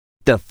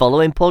The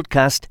following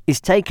podcast is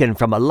taken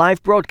from a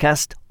live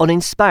broadcast on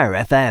Inspire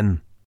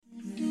FM.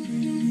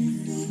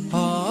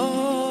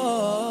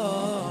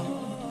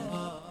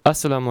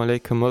 Assalamu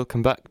alaikum,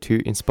 welcome back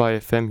to Inspire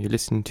FM. You're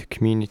listening to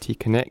Community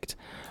Connect.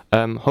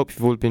 Hope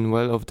you've all been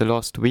well over the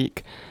last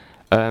week.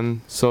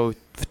 So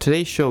for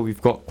today's show,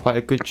 we've got quite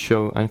a good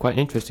show and quite an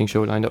interesting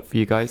show lined up for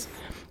you guys,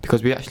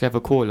 because we actually have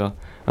a caller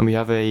and we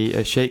have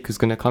a sheikh who's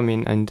going to come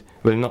in and,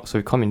 well, not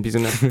so come in, he's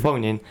going to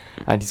phone in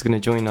and he's going to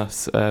join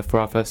us for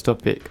our first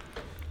topic.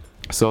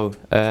 So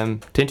to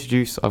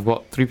introduce, I've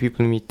got three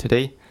people with me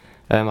today.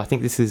 I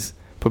think this is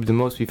probably the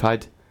most we've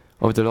had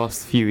over the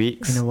last few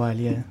weeks. In a while,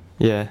 yeah.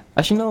 Yeah.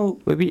 Actually, no,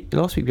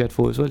 last week we had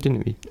four as well,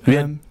 didn't we?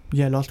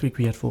 Yeah, last week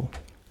we had four.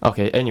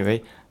 Okay,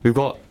 anyway, we've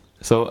got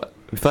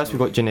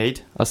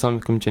Junaid.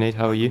 Assalamu alaikum, Junaid,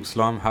 how are you?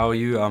 Islam, how are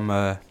you?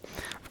 Of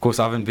course,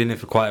 I haven't been here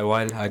for quite a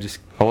while. I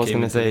was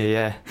going to say,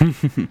 yeah.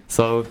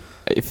 So,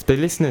 if the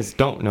listeners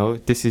don't know,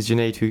 this is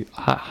Junaid who...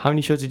 How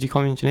many shows did you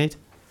come in, Junaid?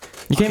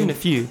 You came in a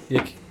few.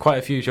 Yeah, quite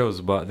a few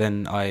shows, but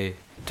then I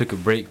took a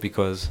break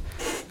because,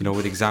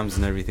 with exams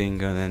and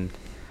everything, and then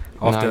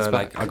after,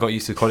 I got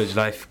used to college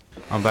life,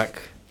 I'm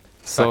back.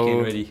 So, back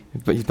in ready.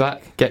 But he's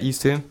back. Get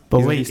used to him.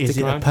 But wait, is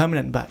it a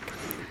permanent back?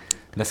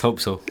 Let's hope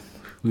so.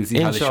 We'll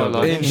see how the show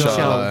goes.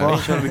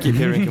 Inshallah. We keep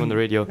hearing him on the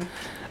radio.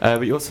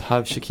 We also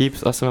have Shakib.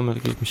 Assalamu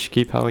alaikum,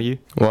 Shakib. How are you?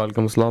 Wa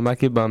alaikum assalam,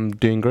 Akib. I'm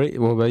doing great.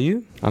 What about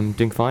you? I'm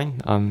doing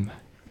fine. I'm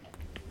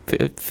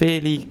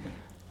fairly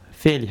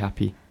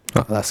happy.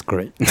 Oh, that's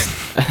great.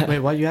 Wait,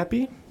 why are you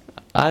happy?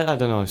 I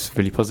don't know. It's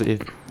really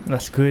positive.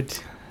 That's good.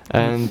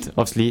 And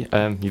obviously,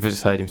 you've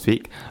just heard him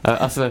speak.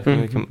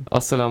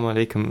 Assalamu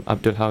alaikum,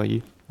 Abdul. How are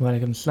you? Wa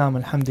alaikum assalam,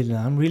 alhamdulillah.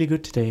 I'm really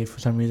good today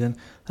for some reason.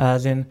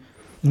 Then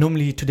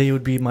normally today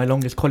would be my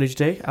longest college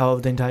day out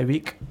of the entire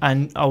week,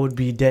 and I would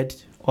be dead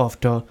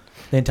after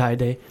the entire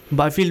day.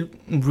 But I feel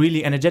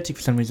really energetic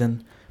for some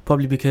reason.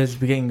 Probably because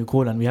we're getting a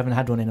call and we haven't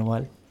had one in a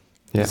while.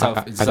 Yeah, is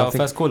this our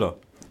first caller?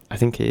 I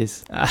think it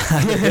is.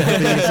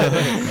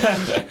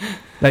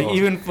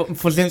 Even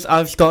for since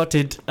I've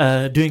started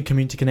doing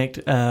Community Connect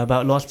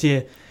about last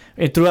year,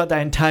 throughout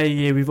that entire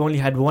year we've only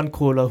had one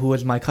caller who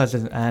was my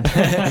cousin, and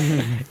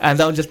and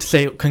that was just to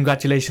say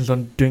congratulations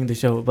on doing the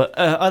show. But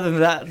other than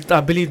that, I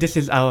believe this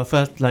is our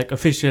first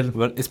official.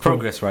 Well, it's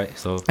progress, right?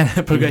 So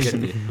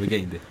progression. We're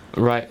getting there.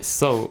 Right.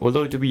 So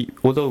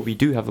although we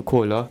do have a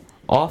caller,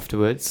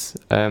 afterwards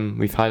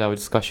we've had our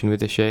discussion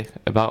with the Sheikh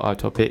about our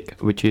topic,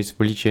 which is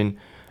religion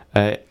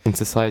in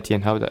society,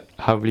 and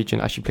how religion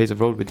actually plays a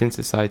role within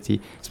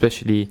society,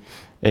 especially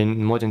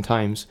in modern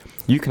times.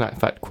 You can in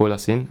fact call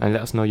us in and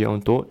let us know your own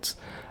thoughts.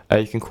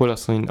 You can call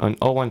us in on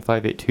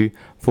 01582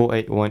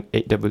 481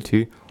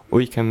 822,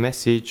 or you can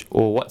message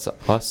or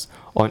WhatsApp us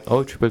on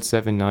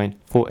 07779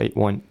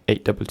 481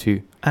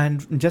 822.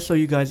 And just so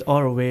you guys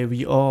are aware,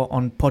 we are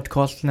on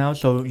podcasts now,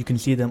 so you can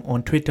see them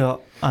on Twitter,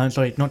 on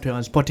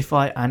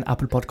Spotify and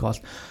Apple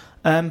Podcast.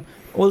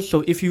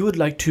 Also, if you would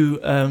like to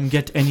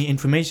get any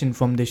information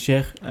from the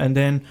Sheikh, and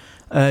then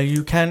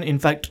you can in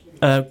fact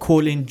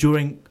call in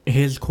during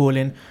his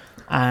call-in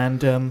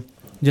and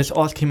just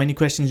ask him any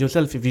questions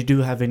yourself if you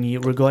do have any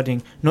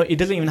regarding... No, it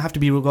doesn't even have to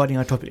be regarding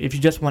our topic. If you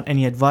just want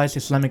any advice,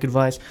 Islamic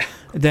advice,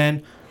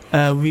 then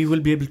we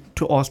will be able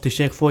to ask the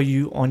Sheikh for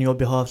you on your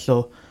behalf.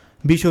 So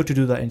be sure to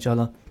do that,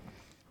 inshallah.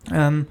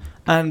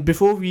 And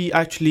before we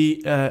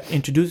actually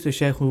introduce the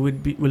Sheikh, who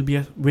will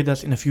be with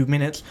us in a few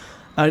minutes,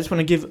 I just want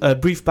to give a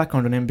brief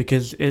background on him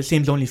because it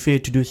seems only fair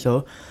to do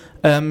so.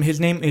 His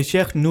name is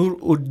Sheikh Nur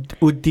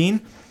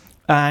Uddin,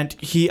 and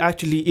he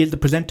actually is the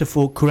presenter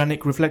for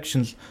Quranic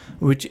Reflections,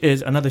 which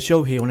is another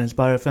show here on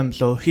Inspire FM.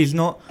 So he's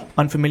not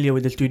unfamiliar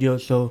with the studio.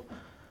 So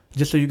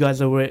just so you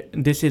guys are aware,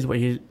 this is what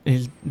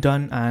he's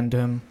done.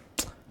 And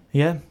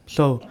yeah,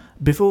 so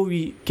before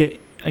we get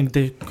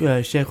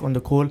the Sheikh on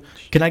the call,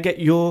 can I get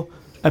your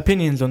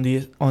opinions on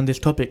this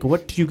topic?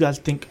 What do you guys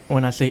think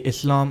when I say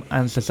Islam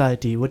and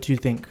society? What do you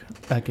think,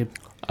 Akib?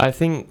 I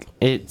think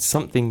it's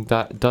something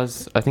that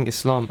does... I think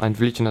Islam and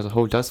religion as a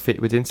whole does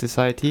fit within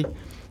society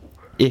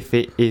if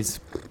it is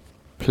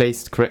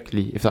placed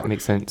correctly, if that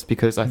makes sense.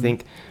 Because I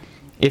think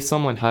if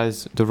someone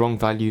has the wrong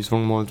values,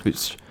 wrong morals,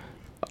 which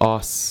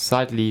are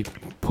sadly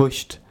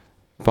pushed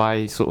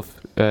by sort of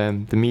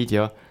the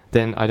media,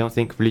 then I don't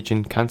think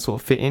religion can sort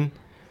of fit in,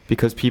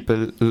 because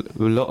people, a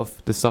lot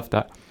of the stuff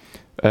that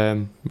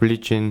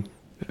religion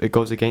it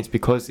goes against,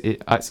 because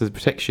it acts as a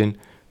protection,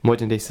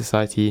 modern day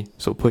society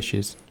sort of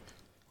pushes.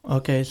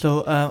 Okay,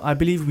 so I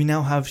believe we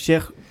now have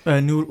Sheikh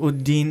Nur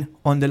Uddin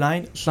on the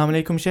line.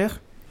 Assalamu alaikum, Sheikh.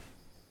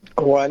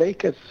 Wa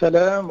alaikum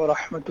assalam wa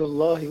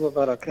rahmatullahi wa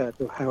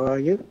barakatuh. How are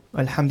you?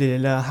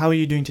 Alhamdulillah. How are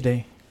you doing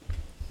today?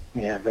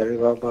 Yeah, very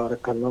well.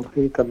 Barakallahu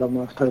feek. Allah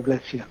Master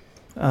bless you.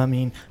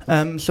 Ameen.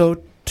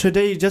 So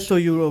today, just so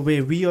you're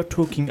aware, we are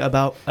talking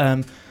about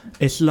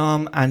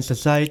Islam and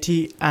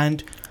society,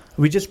 and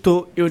we just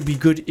thought it would be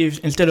good if,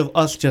 instead of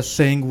us just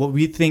saying what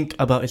we think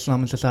about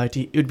Islam and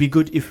society, it would be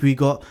good if we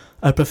got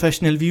a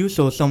professional view,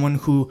 so someone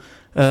who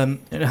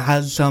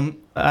has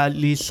at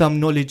least some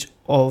knowledge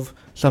of,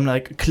 some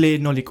clear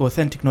knowledge,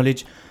 authentic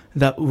knowledge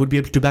that would be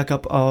able to back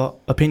up our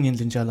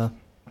opinions, inshallah.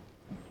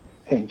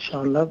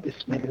 Inshallah,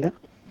 Bismillah.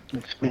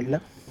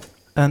 Bismillah.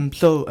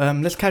 So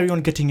let's carry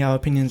on getting our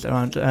opinions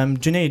around.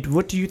 Junaid,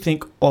 what do you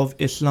think of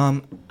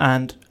Islam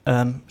and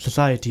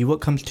society?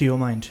 What comes to your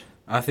mind?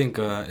 I think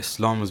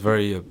Islam is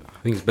very, I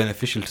think it's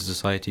beneficial to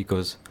society,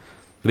 because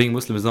being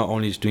Muslim is not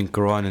only just doing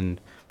Quran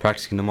and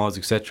practicing namaz,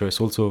 etc. It's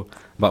also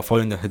about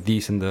following the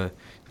hadith and the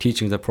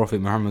teachings of the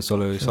Prophet Muhammad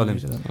sallallahu alaihi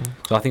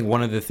wasallam. So I think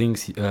one of the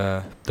things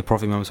the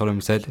Prophet Muhammad sallallahu alaihi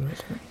wasallam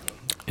said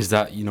is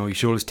that, you know, you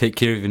should always take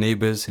care of your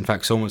neighbours. In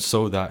fact, so much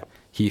so that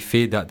he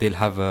feared that they'll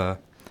have a,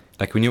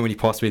 like when he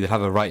passed away, they'll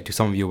have a right to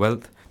some of your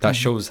wealth. That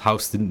shows how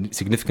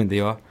significant they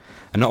are.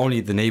 And not only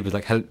the neighbours,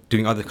 like help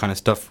doing other kind of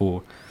stuff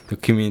for the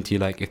community.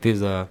 Like if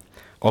there's a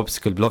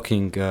obstacle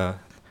blocking a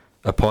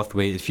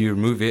pathway, if you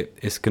remove it,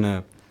 it's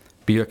gonna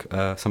be like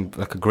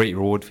a great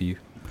reward for you.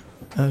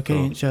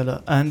 Okay,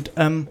 inshallah.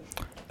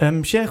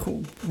 And Sheikh,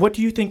 what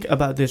do you think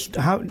about this?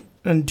 How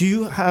and do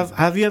you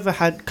have you ever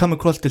come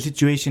across the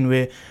situation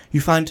where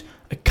you find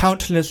a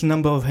countless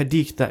number of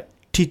hadith that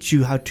teach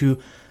you how to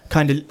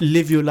kind of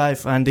live your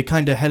life, and they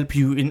kind of help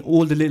you in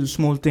all the little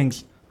small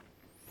things?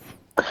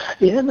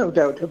 Yeah, no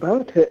doubt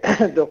about it.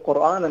 The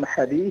Quran and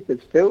Hadith is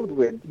filled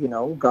with,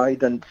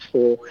 guidance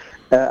for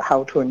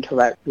how to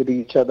interact with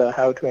each other,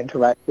 how to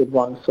interact with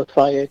one's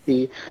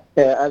society.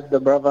 As the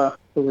brother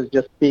who was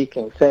just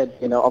speaking said,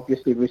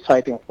 obviously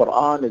reciting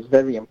Quran is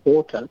very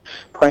important.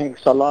 Praying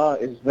Salah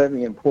is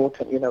very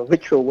important.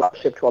 Ritual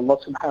worship to Allah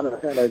subhanahu wa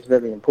ta'ala is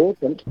very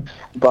important.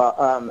 But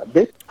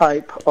this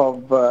type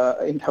of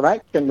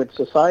interaction with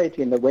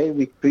society and the way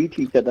we treat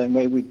each other and the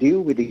way we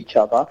deal with each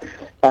other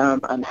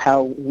and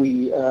how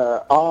we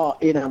are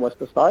in our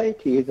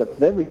society is a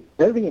very,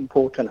 very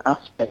important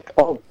aspect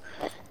of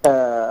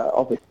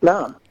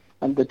Islam.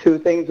 And the two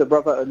things the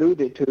brother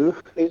alluded to,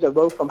 these are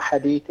both from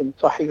hadith in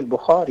Sahih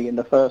al-Bukhari. In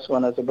the first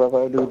one, as the brother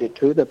alluded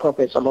to, the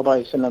Prophet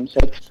ﷺ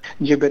said,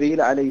 Jibreel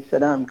alayhi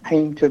salam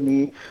came to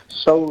me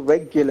so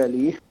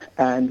regularly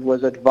and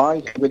was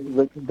advised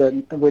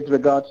with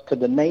regards to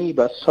the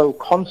neighbor so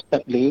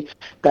constantly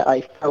that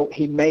I felt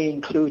he may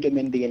include him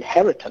in the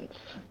inheritance.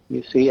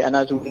 You see, and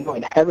as we know,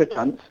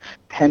 inheritance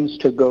tends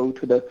to go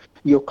to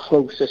your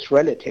closest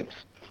relatives.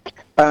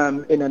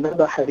 In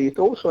another hadith,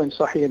 also in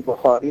Sahih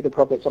al-Bukhari, the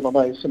Prophet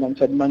ﷺ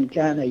said, Man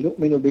kana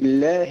yu'minu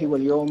billahi wal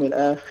yawmil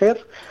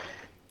akhir,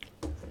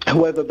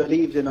 whoever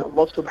believes in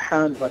Allah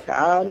subhanahu wa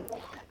ta'ala,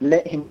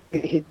 let him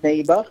treat his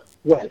neighbor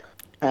well.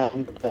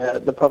 And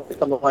the Prophet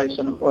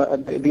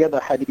ﷺ, the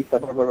other hadith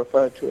that I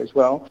referred to as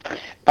well,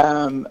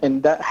 in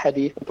that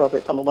hadith, the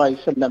Prophet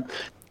ﷺ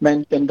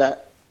mentioned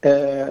that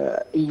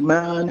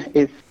Iman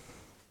is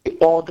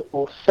odd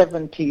or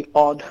 70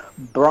 odd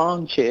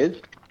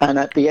branches. And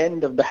at the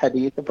end of the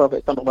hadith, the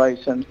Prophet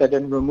ﷺ said,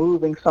 and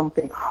removing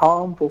something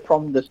harmful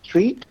from the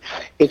street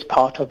is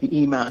part of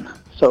Iman.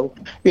 So,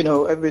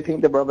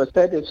 everything the brother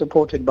said is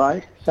supported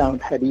by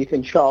sound hadith,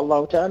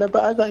 inshallah ta'ala.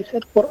 But as I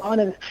said,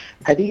 Quran and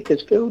hadith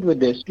is filled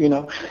with this,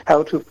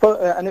 how to,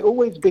 and it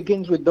always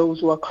begins with those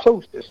who are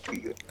closest to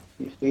you.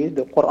 You see,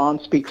 the Quran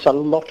speaks a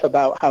lot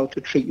about how to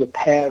treat your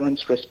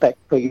parents, respect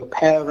for your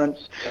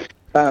parents,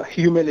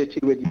 humility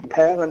with your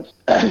parents.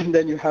 And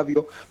then you have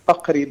your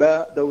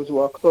aqriba, those who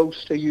are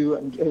close to you,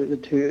 and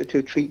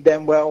to treat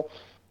them well.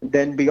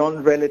 Then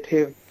beyond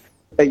relative,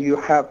 you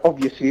have,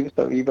 obviously,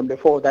 so even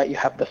before that, you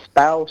have the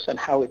spouse and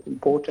how it's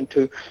important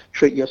to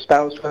treat your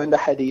spouse. So in the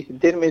hadith,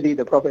 Tirmidhi,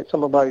 the Prophet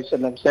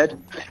ﷺ said,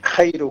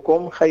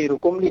 خَيْرُكُمْ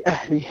خَيْرُكُمْ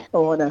لِأَهْلِي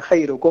وَأَنَا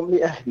خَيْرُكُمْ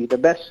لِأَهْلِي. The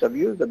best of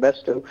you, the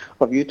best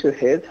of you to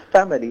his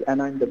family,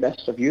 and I'm the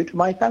best of you to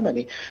my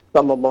family.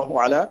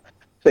 Sallallahu ala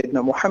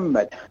Sayyidina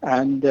Muhammad.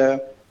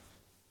 And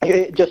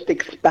it just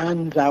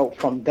expands out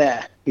from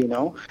there,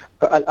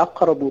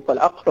 Al-aqrabu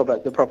fal-aqrab,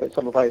 as the Prophet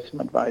ﷺ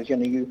advised.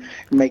 You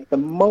make the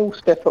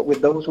most effort with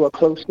those who are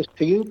closest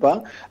to you,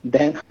 but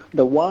then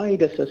the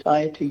wider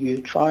society, you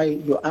try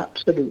your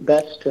absolute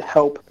best to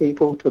help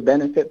people, to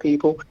benefit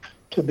people,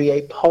 to be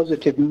a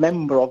positive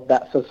member of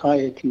that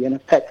society, an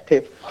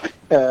effective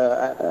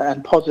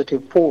and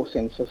positive force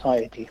in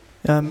society.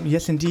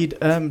 Yes, indeed.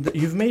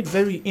 You've made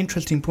very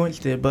interesting points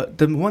there, but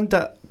the one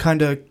that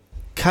kind of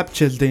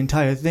captures the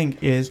entire thing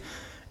is,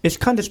 it's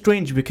kind of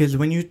strange, because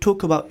when you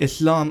talk about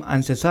Islam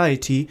and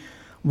society,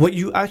 what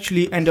you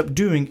actually end up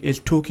doing is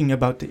talking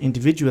about the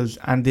individuals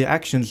and their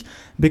actions,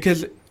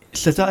 because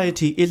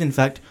society is in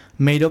fact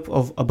made up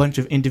of a bunch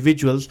of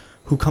individuals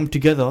who come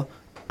together.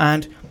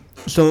 And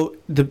so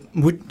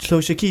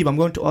Shakib, I'm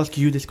going to ask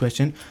you this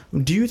question.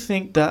 Do you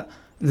think that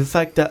the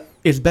fact that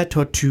it's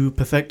better to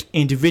perfect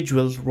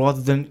individuals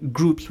rather than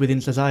groups within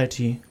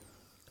society?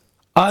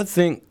 I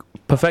think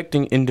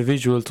perfecting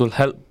individuals will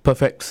help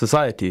perfect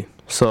society.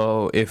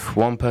 So if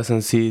one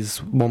person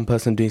sees one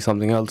person doing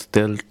something else,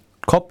 they'll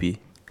copy.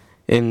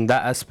 In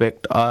that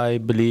aspect, I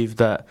believe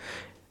that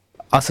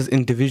us as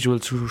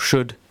individuals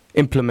should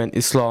implement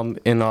Islam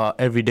in our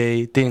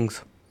everyday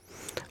things,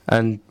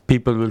 and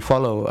people will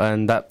follow,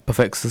 and that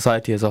perfects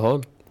society as a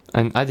whole.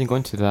 And adding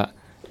on to that,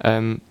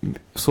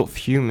 sort of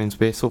humans,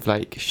 we're sort of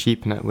like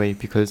sheep in that way,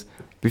 because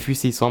if we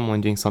see someone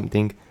doing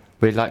something,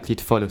 we're likely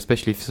to follow,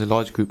 especially if it's a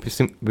large group.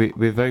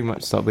 We're very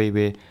much that way,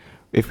 where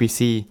if we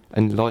see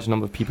a large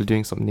number of people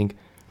doing something,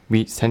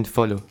 we tend to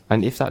follow.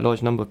 And if that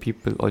large number of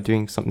people are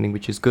doing something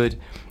which is good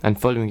and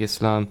following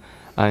Islam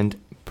and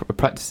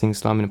practicing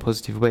Islam in a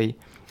positive way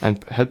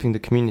and helping the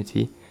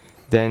community,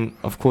 then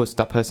of course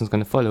that person's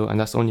going to follow, and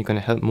that's only going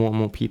to help more and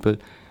more people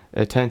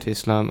turn to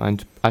Islam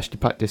and actually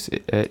practice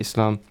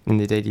Islam in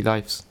their daily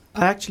lives.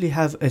 I actually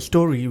have a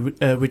story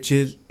which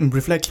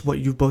reflects what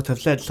you both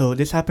have said. So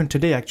this happened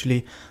today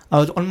actually. I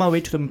was on my way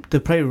to the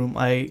prayer room.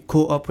 I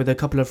caught up with a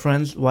couple of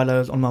friends while I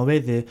was on my way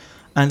there,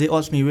 and they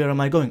asked me, where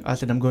am I going? I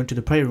said, I'm going to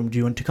the prayer room. Do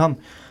you want to come?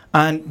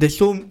 And they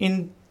saw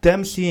in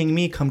them seeing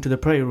me come to the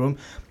prayer room,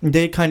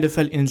 they kind of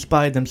felt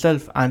inspired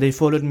themselves and they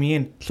followed me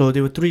in. So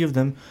there were 3 of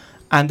them,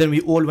 and then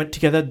we all went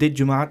together, did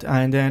Jumaat,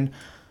 and then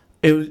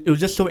it was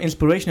just so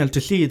inspirational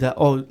to see that,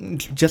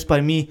 just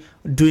by me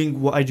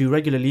doing what I do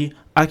regularly,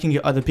 I can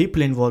get other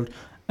people involved.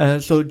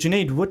 So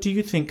Junaid, what do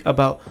you think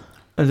about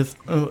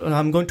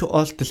I'm going to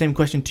ask the same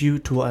question to you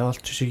to what I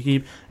asked to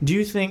Shakib. Do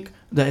you think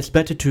that it's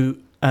better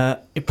to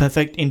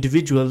perfect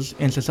individuals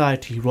in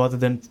society rather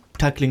than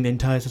tackling the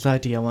entire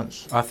society at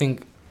once? I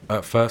think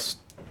at first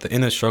the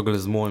inner struggle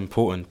is more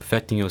important,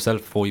 perfecting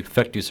yourself before you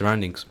perfect your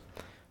surroundings.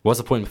 What's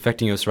the point of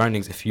perfecting your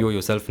surroundings if you're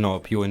yourself not a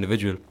pure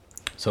individual?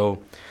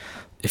 So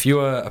if you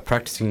are a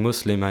practicing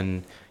Muslim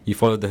and you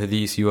follow the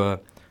hadith, you are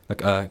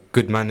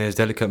good manners,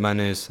 delicate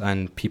manners,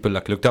 and people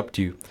looked up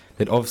to you,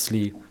 they'd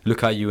obviously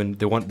look at you and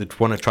they want to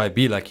try to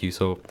be like you.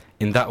 So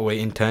in that way,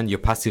 in turn, you're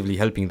passively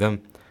helping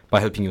them by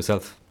helping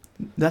yourself.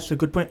 That's a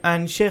good point.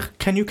 And Sheikh,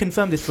 can you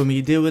confirm this for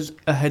me? There was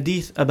a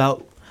hadith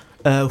about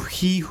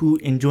he who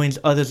enjoins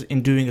others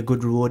in doing a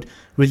good reward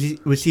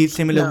receives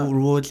similar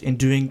rewards in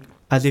doing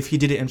as if he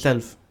did it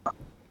himself.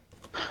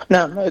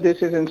 No,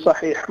 this is in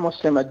Sahih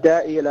Muslim.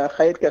 الداعي إلى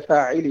خير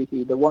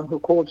كفاعله. The one who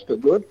calls to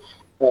good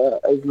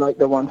is like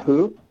the one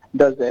who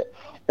does it.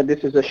 And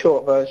this is a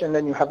short version.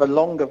 Then you have a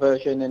longer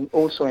version, and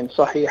also in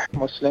Sahih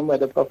Muslim, where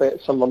the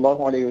Prophet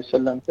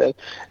ﷺ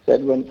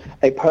said when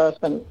a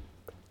person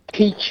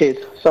teaches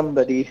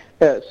somebody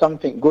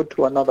something good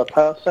to another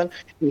person,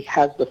 he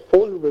has the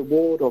full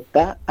reward of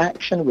that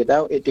action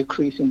without it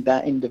decreasing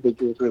that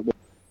individual's reward.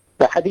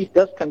 The hadith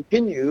does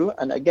continue,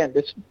 and again,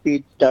 this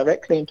feeds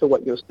directly into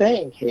what you're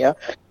saying here.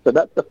 So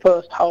that's the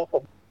first half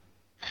of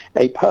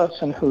a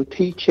person who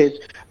teaches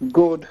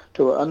good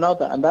to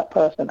another, and that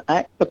person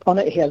acts upon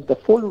it, he has the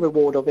full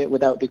reward of it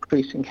without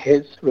decreasing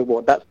his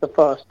reward. That's the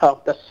first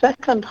half. The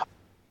second half,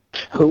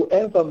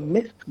 whoever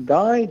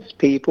misguides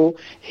people,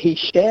 he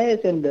shares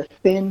in the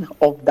sin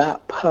of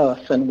that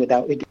person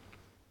without it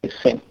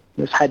decreasing sin.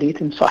 This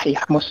hadith in Sahih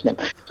Muslim.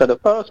 So the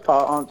first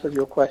part answers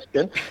your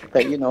question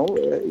that,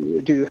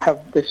 do you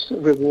have this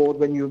reward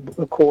when you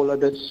call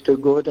others to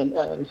good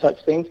and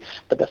such things?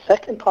 But the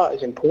second part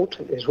is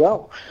important as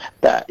well,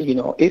 that,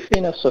 if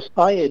in a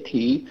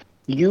society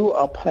you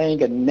are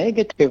playing a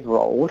negative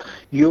role,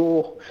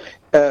 you're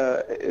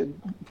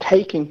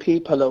taking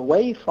people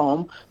away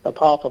from the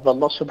path of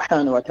Allah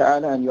subhanahu wa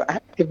ta'ala, and you're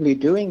actively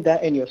doing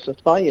that in your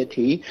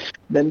society,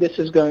 then this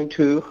is going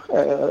to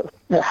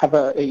have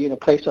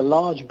place a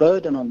large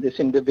burden on this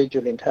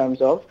individual in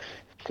terms of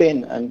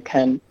sin, and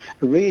can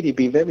really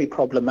be very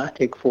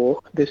problematic for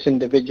this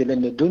individual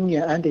in the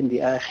dunya and in the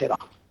akhirah.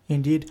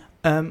 Indeed.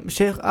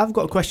 Sheikh, I've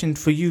got a question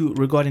for you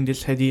regarding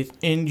this hadith.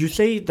 And you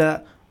say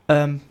that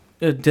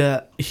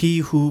he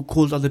who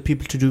calls other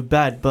people to do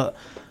bad, but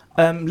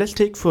let's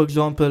take, for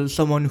example,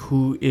 someone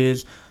who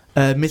is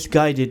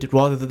misguided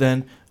rather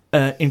than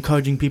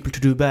encouraging people to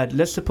do bad.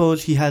 Let's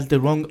suppose he has the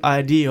wrong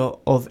idea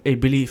of a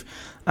belief,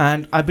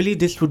 and I believe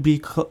this would be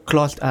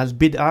classed as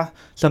bid'ah,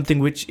 something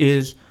which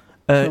is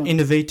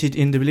innovated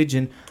in the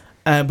religion.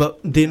 But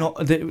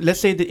let's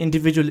say the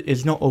individual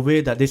is not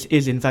aware that this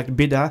is in fact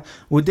bid'ah.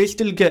 Would they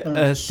still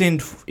get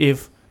sinned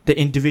if the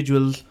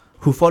individuals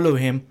who follow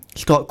him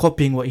start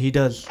copying what he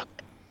does?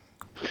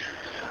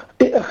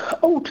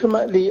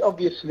 Ultimately,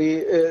 obviously,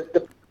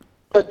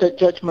 the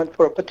judgment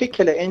for a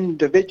particular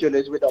individual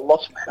is with Allah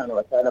subhanahu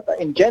wa ta'ala. But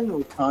in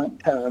general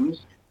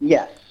terms,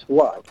 yes.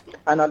 Why?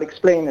 And I'll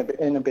explain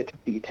in a bit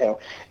of detail.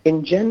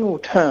 In general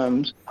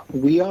terms,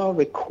 we are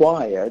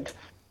required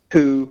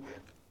to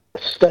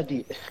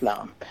study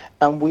Islam.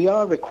 And we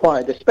are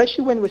required,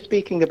 especially when we're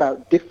speaking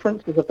about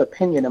differences of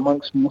opinion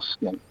amongst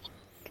Muslims.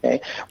 Okay.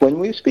 When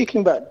we're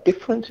speaking about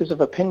differences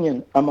of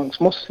opinion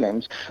amongst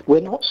Muslims, we're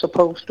not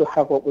supposed to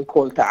have what we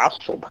call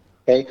ta'assub.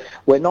 Okay?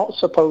 We're not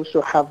supposed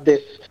to have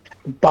this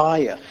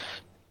bias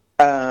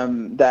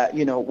that,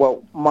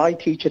 my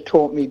teacher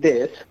taught me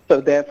this,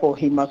 so therefore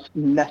he must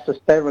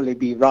necessarily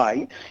be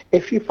right.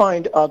 If you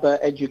find other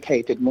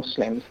educated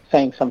Muslims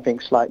saying something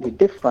slightly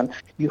different,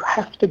 you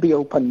have to be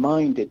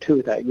open-minded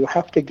to that. You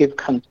have to give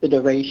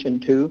consideration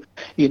to,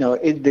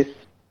 is this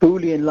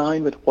fully in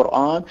line with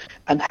Quran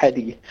and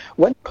Hadith.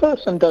 When a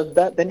person does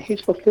that, then he's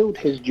fulfilled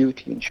his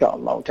duty,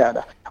 inshallah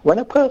ta'ala. When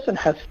a person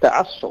has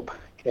ta'assub,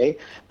 okay,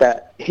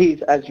 that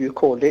he's, as you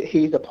called it,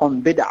 he's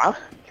upon bid'ah,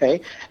 okay,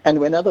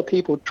 and when other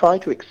people try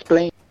to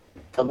explain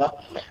brother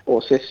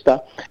or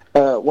sister,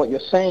 what you're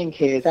saying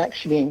here is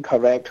actually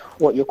incorrect.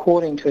 What you're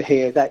calling to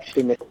here is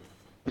actually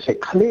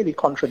it clearly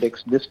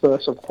contradicts this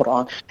verse of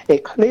Quran.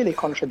 It clearly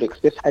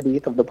contradicts this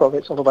hadith of the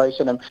Prophet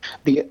ﷺ.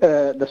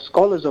 The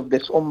scholars of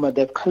this ummah,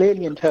 they've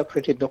clearly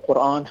interpreted the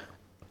Quran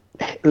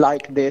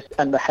like this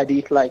and the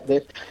hadith like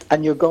this,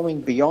 and you're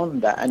going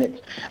beyond that, and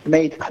it's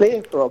made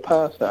clear for a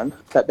person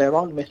that they're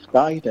on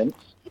misguidance,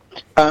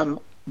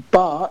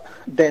 but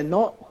they're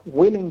not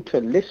willing to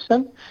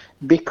listen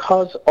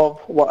because of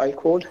what I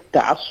call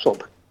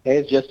ta'assub.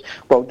 It's just,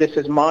 well, this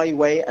is my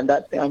way and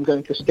that's it, I'm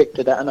going to stick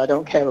to that and I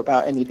don't care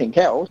about anything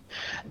else.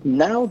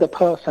 Now the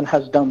person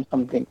has done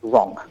something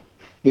wrong,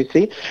 you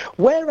see.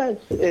 Whereas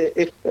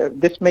if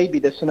this may be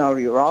the scenario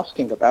you're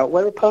asking about,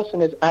 where a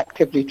person is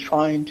actively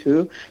trying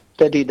to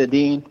study the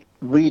deen,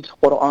 reads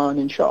Quran,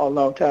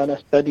 inshallah ta'ala,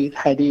 studies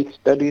hadith,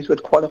 studies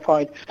with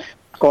qualified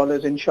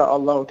scholars,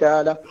 inshallah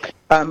ta'ala,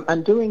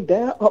 and doing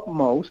their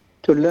utmost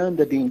to learn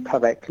the deen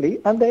correctly,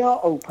 and they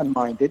are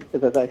open-minded,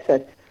 because as I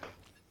said,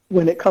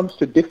 when it comes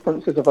to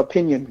differences of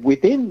opinion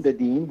within the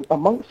deen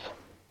amongst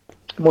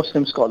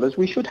Muslim scholars,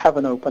 we should have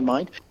an open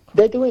mind.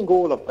 They're doing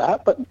all of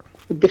that, but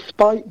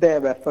despite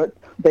their effort,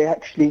 they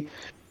actually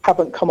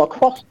haven't come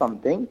across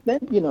something.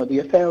 Then, you know, the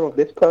affair of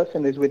this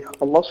person is with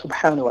Allah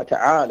subhanahu wa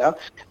ta'ala.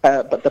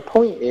 But the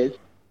point is,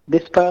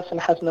 this person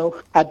has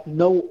had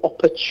no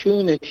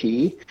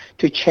opportunity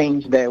to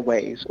change their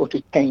ways or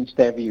to change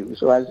their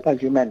views, or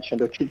as you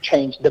mentioned, or to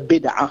change the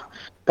bid'ah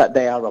that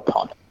they are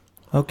upon.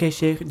 Okay,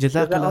 Sheikh,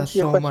 Jazakallah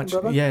so much.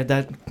 Brother? Yeah,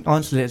 that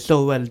answers it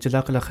so well.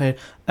 Jazakallah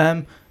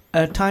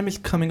khair. Time is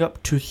coming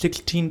up to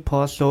 16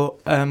 past, so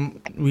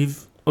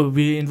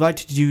we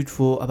invited you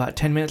for about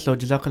 10 minutes, so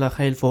Jazakallah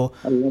khair for...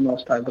 Allah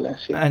most I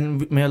bless you.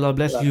 And may Allah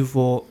bless you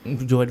for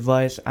your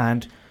advice,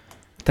 and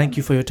thank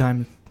you for your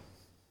time.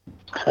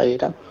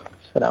 Khairan.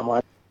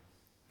 Assalamu alaikum.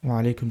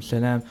 Wa alaikum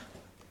salam.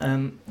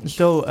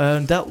 So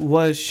that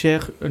was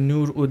Sheikh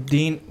Nur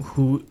Uddin,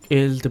 who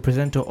is the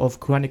presenter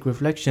of Quranic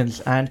Reflections,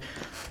 and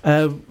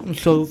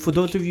so for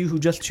those of you who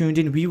just tuned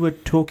in, we were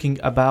talking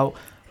about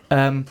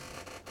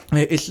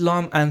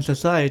Islam and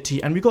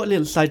society, and we got a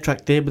little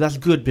sidetracked there, but that's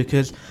good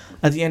because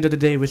at the end of the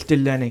day we're still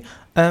learning.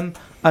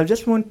 I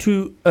just want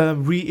to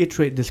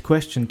reiterate this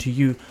question to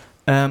you,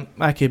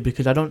 Aki,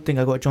 because I don't think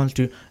I got a chance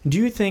to. Do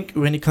you think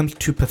when it comes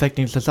to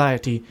perfecting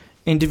society,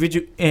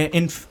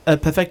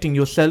 perfecting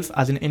yourself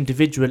as an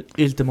individual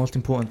is the most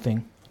important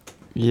thing?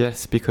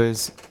 Yes,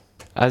 because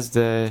as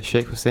the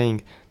Sheikh was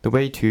saying, the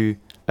way to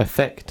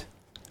affect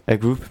a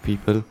group of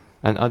people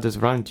and others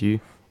around you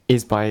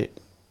is by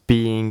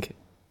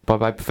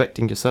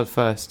perfecting yourself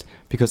first,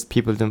 because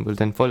people will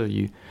then follow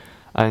you.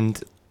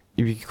 And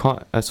you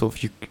can't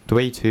the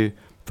way to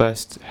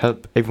first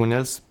help everyone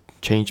else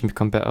change and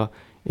become better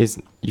is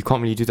you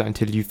can't really do that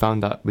until you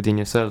found that within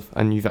yourself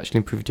and you've actually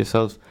improved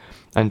yourself.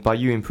 And by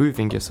you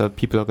improving yourself,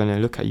 people are going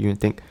to look at you and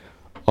think,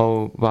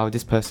 oh wow,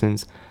 this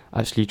person's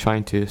actually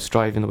trying to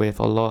strive in the way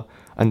of Allah,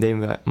 and they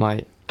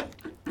might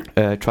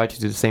try to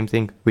do the same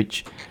thing,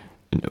 which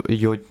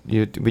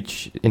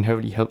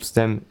inherently helps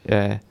them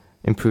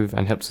improve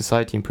and helps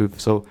society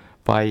improve. So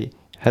by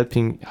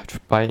trying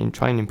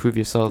to improve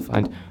yourself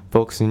and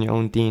focusing on your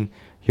own deen,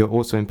 you're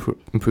also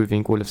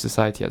improving all of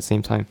society at the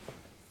same time.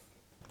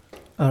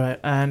 Alright,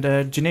 and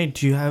Junaid,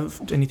 do you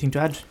have anything to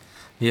add?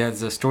 Yeah,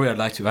 there's a story I'd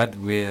like to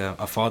add where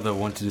a father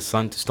wanted his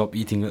son to stop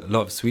eating a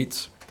lot of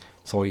sweets.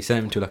 So he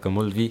sent him to like a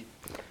mulvi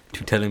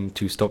to tell him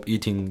to stop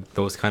eating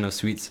those kind of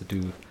sweets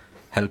to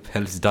help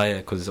his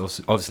diet, because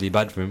it's obviously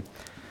bad for him.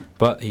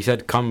 But he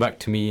said, come back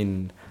to me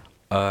in,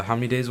 how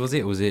many days was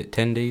it? Was it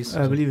 10 days?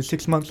 I believe it's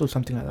 6 months or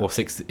something like that. Or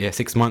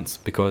 6 months,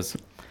 because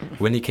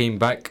when he came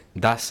back,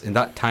 in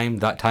that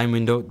time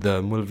window,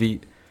 the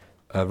mulvi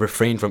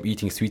refrained from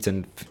eating sweets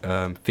and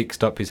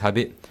fixed up his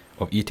habit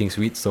of eating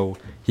sweets, so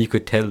he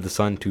could tell the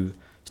son to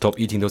stop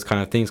eating those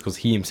kind of things, because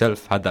he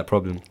himself had that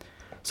problem.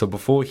 So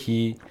before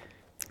he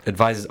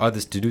advises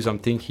others to do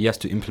something, he has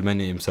to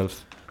implement it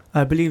himself.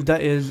 I believe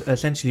that is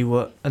essentially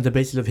what the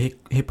basis of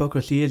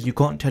hypocrisy is. You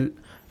can't tell,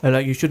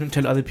 you shouldn't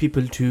tell other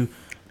people to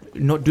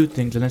not do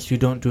things unless you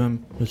don't do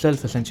them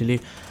yourself,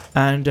 essentially.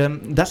 And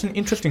that's an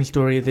interesting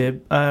story there.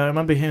 I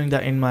remember hearing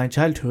that in my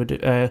childhood,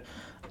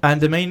 and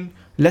the main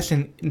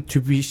lesson to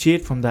be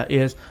shared from that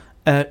is,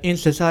 in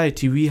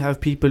society we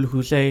have people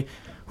who say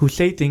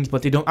things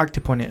but they don't act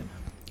upon it.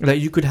 Like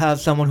you could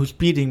have someone who's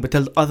speeding but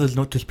tells others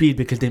not to speed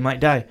because they might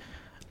die.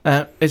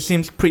 It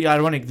seems pretty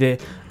ironic there.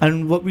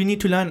 And what we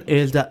need to learn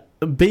is that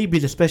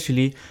babies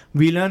especially,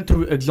 we learn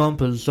through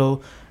examples.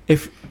 So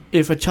if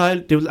a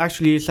child, there was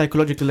actually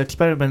psychological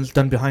experiments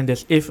done behind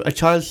this. If a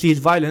child sees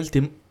violence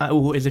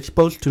or is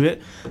exposed to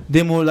it,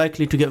 they're more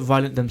likely to get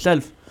violent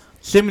themselves.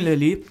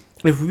 Similarly,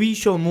 if we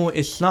show more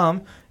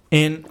Islam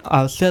in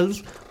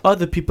ourselves,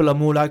 other people are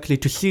more likely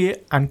to see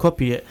it and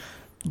copy it.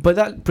 But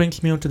that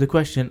brings me on to the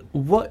question,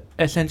 what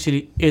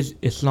essentially is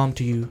Islam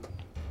to you?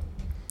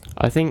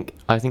 I think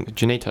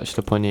Junaid touched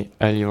upon it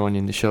earlier on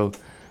in the show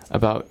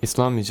about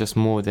Islam is just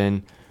more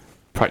than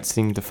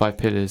practicing the 5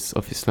 pillars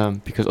of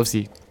Islam, because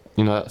obviously,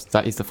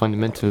 that is the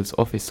fundamentals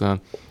of Islam.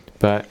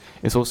 but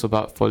it's also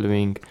about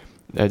following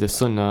the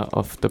sunnah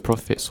of the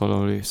Prophet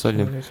sallallahu alaihi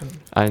wasallam,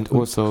 and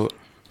also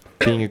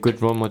being a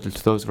good role model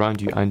to those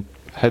around you and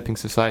helping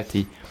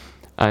society.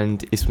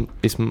 And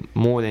it's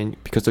more than,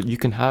 because you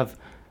can have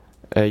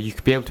you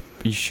could be able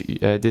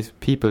to there's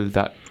people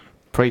that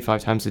pray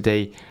 5 times a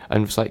day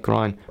and recite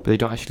Quran, but they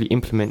don't actually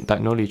implement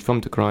that knowledge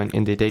from the Quran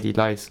in their daily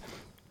lives,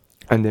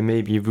 and they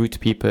may be rude to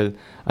people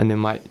and they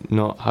might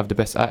not have the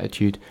best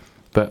attitude.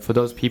 But for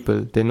those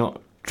people, they're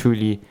not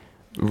truly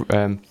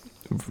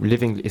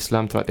living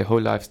Islam throughout their whole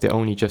lives. They're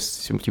only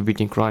just simply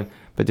reading Quran.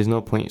 But there's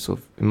no point, sort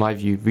of, in my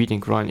view, reading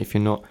Quran if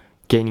you're not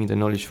gaining the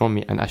knowledge from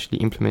it and actually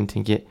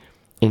implementing it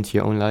into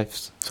your own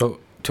lives. So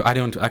to add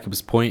on to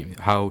Akib's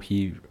point, how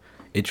he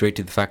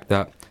iterated the fact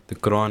that the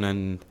Quran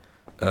and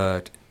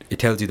it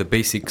tells you the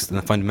basics and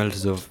the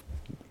fundamentals of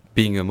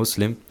being a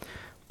Muslim,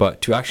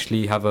 but to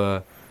actually have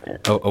a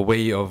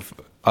way of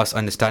us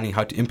understanding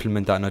how to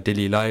implement that in our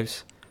daily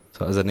lives.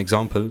 So as an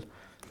example,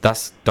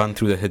 that's done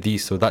through the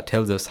Hadith. So that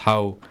tells us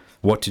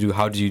what to do,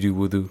 how do you do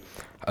wudu,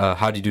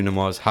 how do you do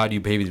namaz, how do you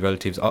behave with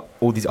relatives,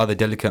 all these other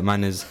delicate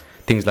manners,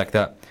 things like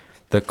that.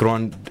 The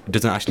Quran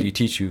doesn't actually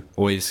teach you,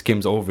 or it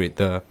skims over it.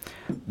 The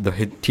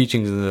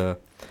teachings of the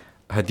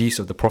Hadith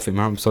of the Prophet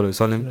Muhammad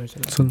sallallahu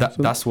alaihi wasallam,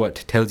 that's what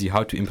tells you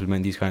how to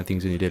implement these kind of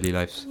things in your daily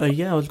lives.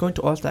 Yeah, I was going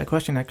to ask that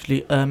question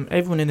actually.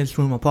 Everyone in this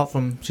room, apart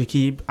from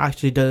Shakib,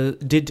 actually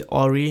did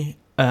RE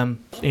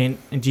in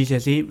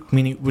GCSE,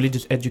 meaning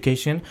religious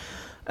education.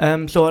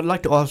 So I'd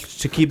like to ask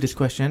Shakib this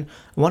question.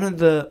 One of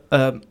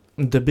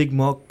the big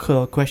mock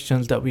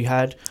questions that we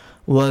had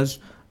was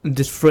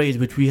this phrase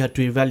which we had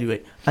to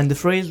evaluate, and the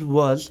phrase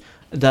was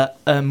that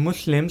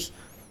Muslims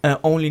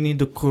only need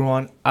the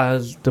Quran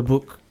as the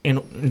book,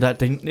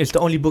 it's the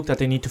only book that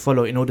they need to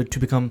follow in order to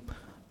become,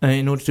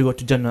 in order to go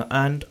to Jannah.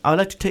 And I'd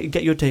like to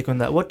get your take on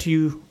that. What do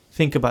you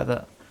think about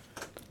that?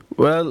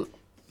 Well,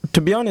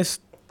 to be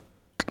honest,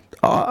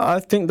 I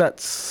think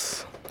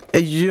that's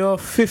you're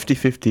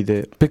 50-50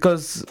 there,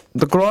 because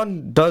the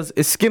Quran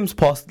it skims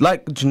past,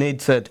 like Junaid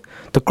said,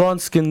 the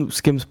Quran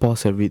skims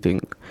past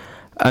everything.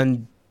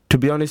 And to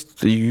be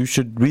honest, you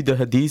should read the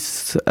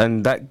Hadiths,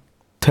 and that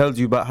tells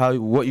you about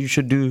what you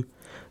should do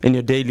in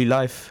your daily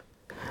life.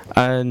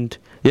 And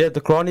yeah, the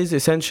Quran is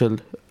essential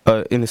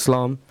in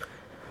Islam,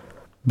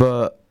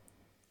 but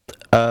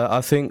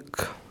I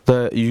think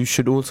that you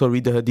should also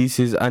read the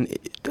Hadiths. And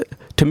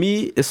to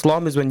me,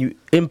 Islam is when you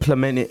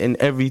implement it in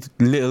every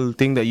little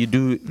thing that you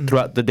do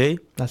throughout the day.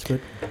 That's good.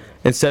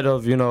 Instead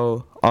of,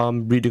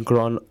 I'm reading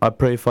Quran, I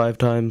pray 5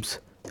 times.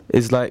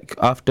 It's like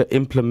I have to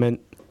implement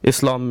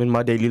Islam in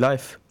my daily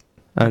life.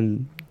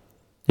 And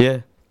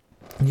yeah,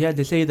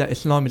 they say that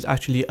Islam is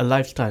actually a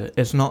lifestyle.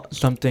 It's not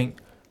something,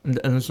 and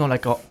it's not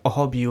like a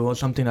hobby or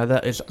something like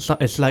that.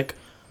 It's like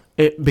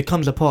it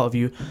becomes a part of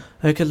you.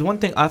 Because one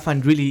thing I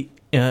find really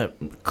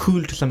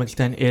cool to some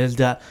extent is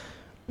that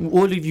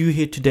all of you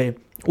here today,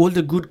 all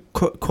the good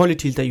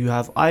qualities that you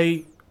have,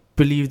 I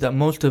believe that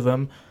most of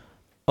them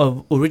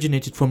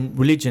originated from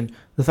religion.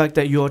 The fact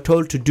that you are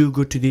told to do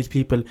good to these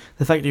people,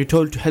 the fact that you're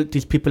told to help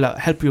these people out,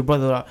 help your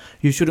brother out,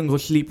 you shouldn't go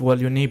sleep while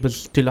your neighbors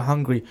still are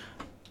hungry,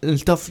 and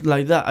stuff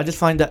like that. I just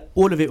find that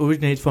all of it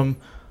originates from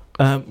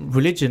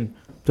religion.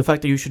 The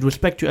fact that you should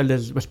respect your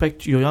elders,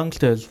 respect your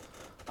youngsters.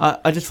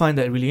 I just find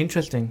that really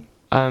interesting.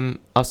 I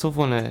sort of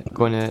want to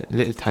go on a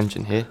little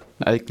tangent here.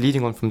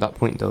 Leading on from that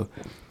point though,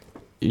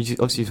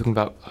 obviously you're talking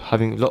about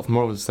having a lot of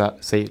morals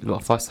that, say, a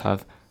lot of us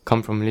have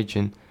come from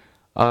religion.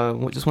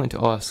 Just wanted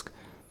to ask,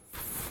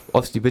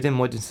 obviously within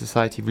modern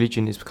society,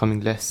 religion is becoming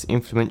less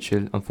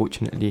influential,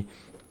 unfortunately.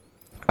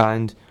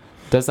 And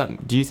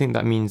do you think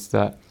that means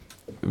that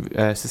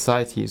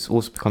society is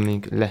also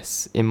becoming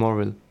less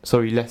moral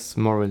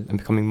and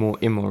becoming more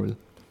immoral?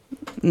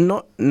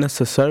 Not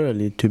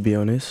necessarily, to be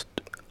honest.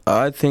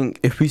 I think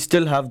if we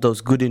still have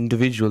those good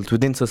individuals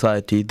within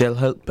society, they'll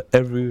help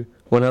everyone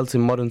else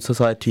in modern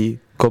society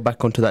go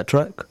back onto that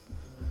track.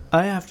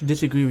 I have to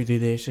disagree with you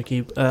there,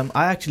 Shakib.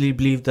 I actually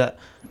believe that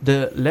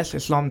the less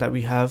Islam that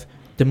we have,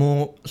 the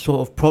more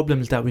sort of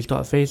problems that we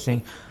start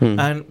facing.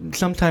 And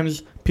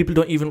sometimes people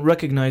don't even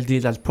recognize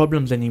these as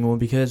problems anymore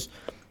because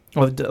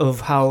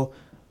of how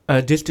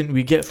distant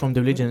we get from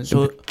the religion.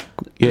 So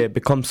it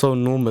becomes so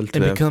normal to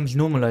them. It becomes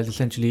normalized,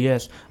 essentially,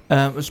 yes.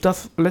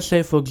 Stuff, let's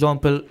say, for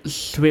example,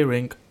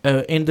 swearing.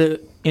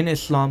 In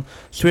Islam,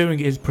 swearing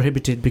is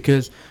prohibited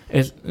because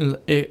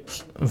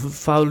it's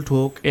foul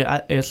talk.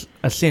 It's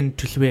a sin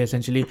to swear,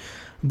 essentially.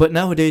 But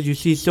nowadays, you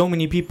see so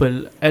many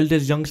people,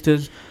 elders,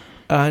 youngsters,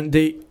 and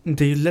they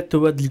let the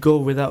words go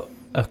without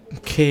a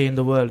care in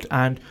the world.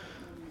 And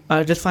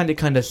I just find it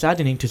kind of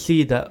saddening to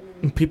see that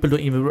people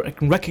don't even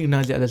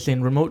recognize it as a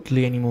sin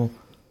remotely anymore.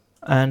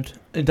 And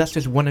that's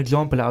just one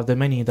example out of the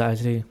many that I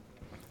see.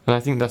 And I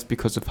think that's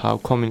because of how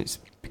common it's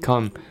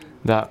become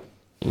that,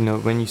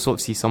 when you sort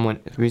of see when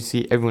you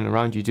see everyone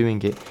around you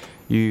doing it,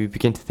 you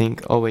begin to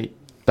think, oh wait,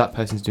 that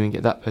person's doing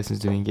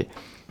it.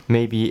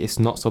 Maybe it's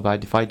not so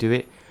bad if I do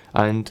it.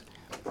 And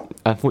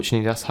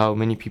unfortunately, that's how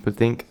many people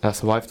think.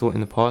 That's how I've thought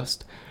in the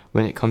past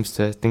when it comes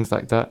to things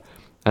like that.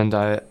 And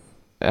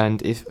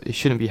and it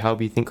shouldn't be how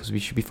we think, because we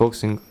should be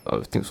focusing.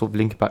 I think sort of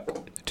link back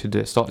to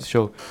the start of the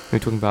show. When we're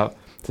talking about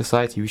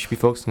society, we should be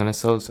focusing on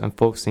ourselves and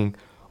focusing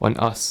on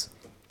us,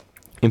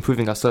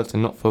 improving ourselves,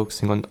 and not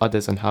focusing on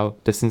others and how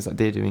the sins that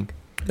they're doing.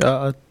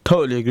 I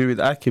totally agree with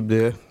Akib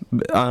there,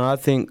 and I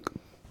think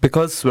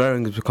because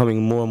swearing is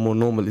becoming more and more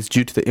normal, it's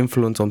due to the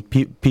influence on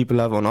people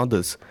have on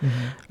others,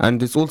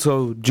 and it's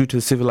also due to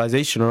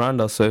civilization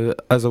around us. So,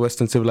 as a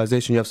Western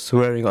civilization, you have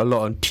swearing a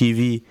lot on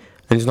TV,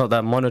 and it's not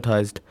that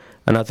monetized.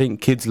 And I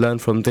think kids learn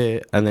from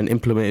there and then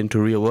implement it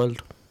into real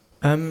world.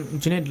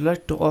 Junaid, I'd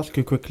like to ask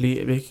you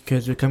quickly,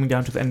 because we're coming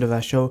down to the end of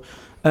our show.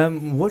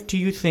 What do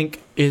you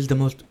think is the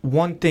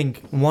one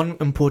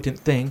important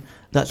thing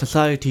that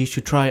society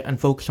should try and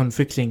focus on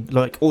fixing?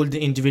 Like all the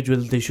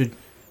individuals they should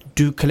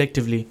do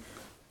collectively,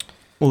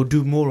 or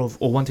do more of,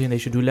 or one thing they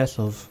should do less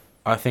of?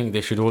 I think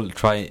they should all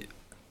try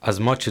as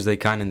much as they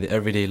can in their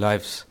everyday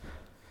lives.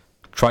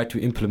 Try to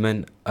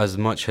implement as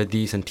much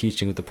hadith and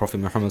teaching of the Prophet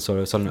Muhammad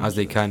ﷺ as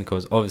they can,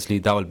 because obviously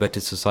that will better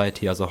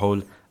society as a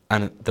whole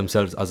and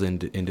themselves as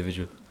an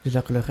individual.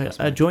 Jazakallah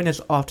khair. Join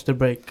us after the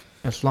break.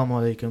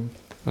 Assalamu alaikum.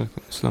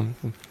 Assalamu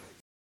alaikum.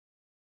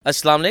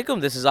 Assalamu alaikum,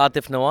 this is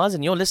Atif Nawaz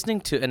and you're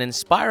listening to an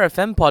Inspire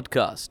FM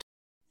podcast.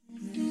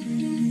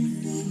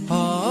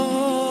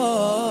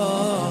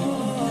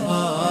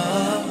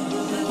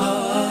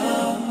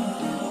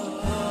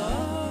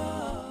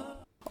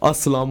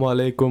 Assalamu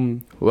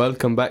alaikum,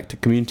 welcome back to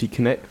Community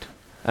Connect,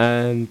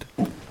 and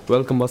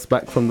welcome us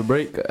back from the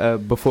break.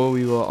 Before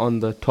we were on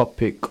the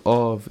topic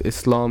of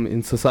Islam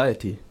in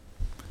society.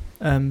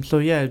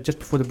 Just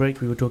before the break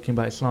we were talking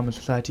about Islam in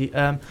society.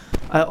 I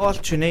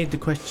asked Junaid the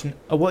question,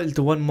 what is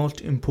the one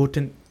most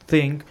important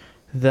thing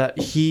that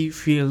he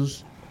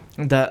feels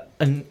that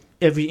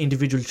every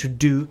individual should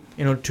do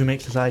in order to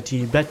make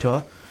society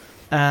better?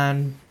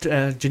 And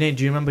Junaid,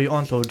 do you remember your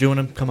answer, or do you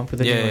want to come up with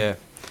a new one? Yeah.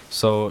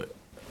 So,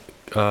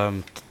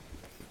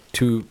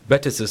 to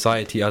better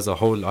society as a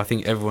whole, I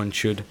think everyone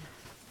should,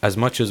 as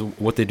much as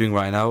what they're doing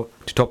right now,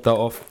 to top that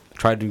off,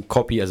 try to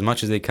copy as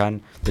much as they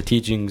can the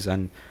teachings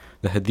and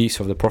the hadith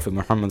of the Prophet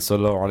Muhammad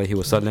sallallahu alaihi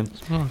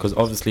wasallam, because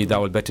obviously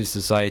that will better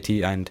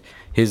society, and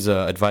his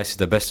advice is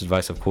the best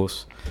advice, of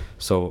course.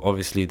 So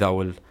obviously that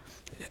will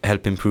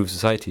help improve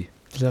society.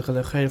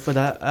 Jazakallah khair for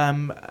that.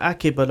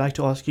 Akib, I'd like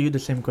to ask you the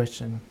same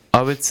question.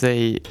 I would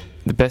say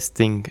the best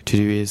thing to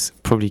do is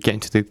probably get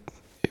into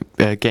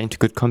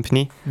good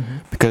company,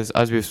 because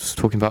as we were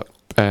talking about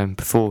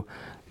before,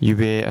 you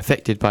were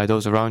affected by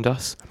those around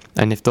us,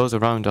 and if those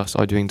around us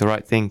are doing the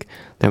right thing,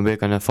 then we're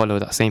going to follow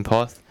that same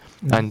path.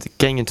 And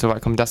getting into the right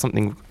company, that's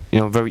something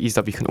very easy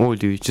that we can all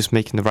do, just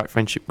making the right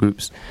friendship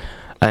groups.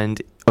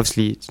 And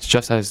obviously,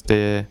 just as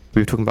we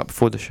were talking about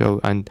before the show,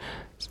 and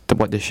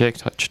what the Sheikh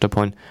touched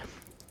upon,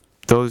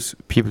 those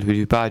people who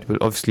do bad will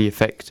obviously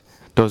affect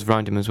those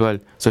around him as well.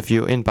 So if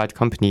you're in bad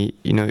company,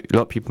 a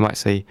lot of people might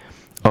say,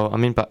 oh,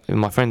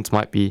 my friends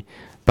might be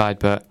bad,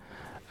 but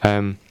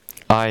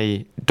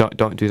I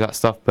don't do that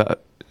stuff.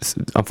 But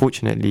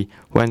unfortunately,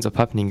 what ends up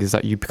happening is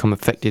that you become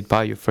affected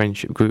by your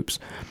friendship groups,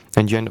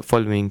 and you end up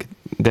following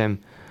them.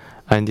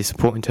 And it's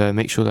important to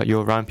make sure that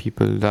you're around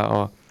people that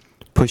are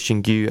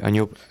pushing you, and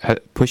you're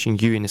pushing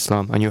you in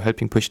Islam, and you're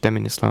helping push them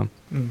in Islam.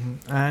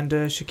 And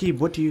Shakib,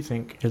 what do you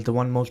think is the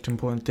one most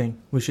important thing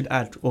we should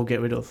add or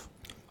get rid of?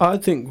 I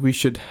think we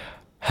should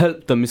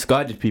help the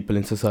misguided people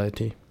in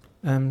society.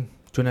 Do you want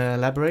to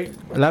elaborate?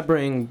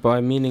 Elaborating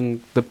by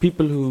meaning the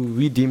people who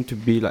we deem to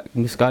be like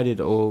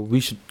misguided, or we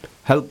should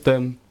help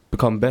them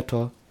become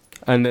better,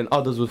 and then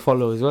others will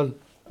follow as well.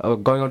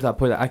 Going on to that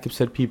point that Akib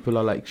said, people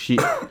are like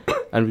sheep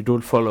and we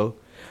don't follow.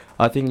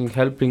 I think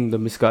helping the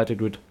misguided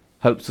would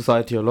help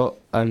society a lot,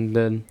 and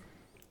then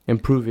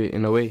improve it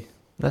in a way.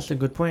 That's a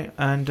good point.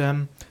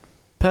 And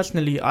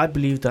personally, I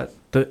believe that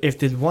if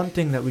there's one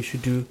thing that we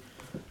should do,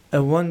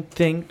 one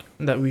thing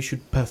that we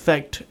should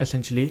perfect,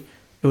 essentially,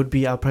 it would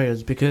be our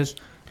prayers. Because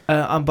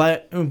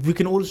we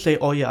can all say,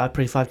 oh yeah, I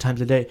pray 5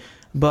 times a day.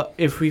 But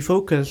if we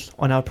focus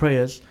on our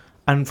prayers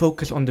and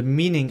focus on the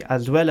meaning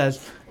as well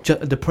as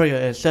the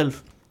prayer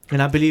itself,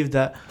 and I believe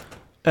that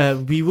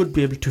we would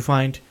be able to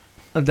find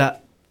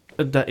that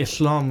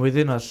Islam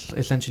within us,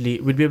 essentially.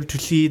 We'd be able to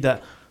see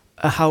that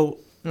how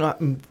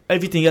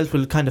everything else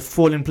will kind of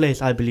fall in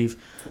place, I believe.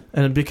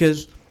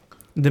 Because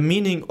the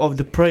meaning of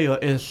the prayer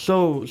is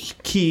so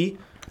key,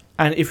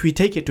 and if we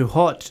take it to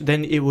heart,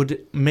 then it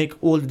would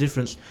make all the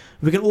difference.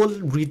 We can all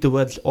read the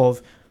words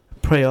of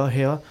prayer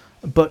here,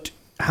 but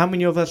how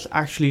many of us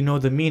actually know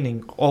the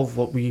meaning of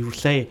what we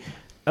say?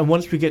 And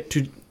once we get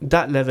to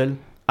that level,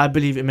 I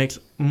believe it makes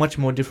much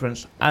more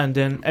difference, and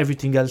then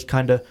everything else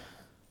kind of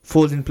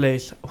falls in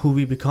place, who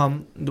we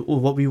become, or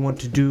what we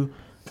want to do,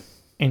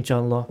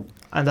 inshallah.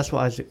 And that's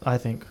what I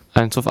think.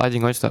 And sort of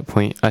adding on to that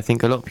point, I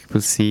think a lot of people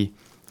see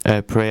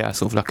prayer as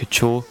sort of like a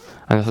chore,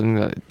 and something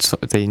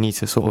that they need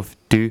to sort of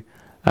do,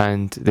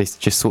 and they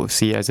just sort of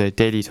see it as a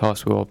daily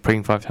task, or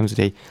praying 5 times a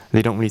day.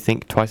 They don't really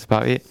think twice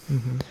about it.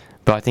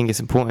 But I think it's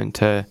important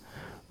to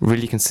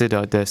really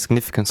consider the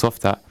significance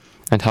of that,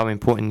 and how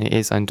important it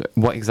is, and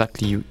what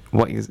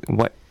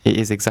it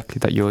is exactly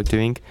that you're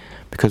doing,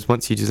 because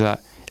once you do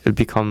that, it'll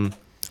become,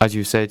 as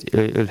you said,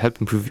 it'll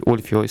help improve all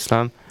of your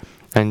Islam.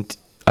 And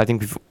I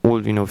think we've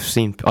all,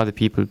 seen other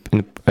people,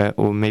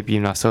 or maybe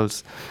even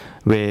ourselves,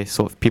 where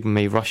sort of people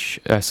may rush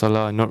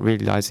Salah, not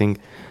realizing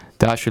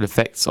the actual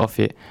effects of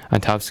it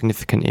and how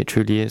significant it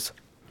truly is.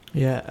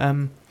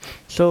 Yeah.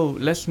 So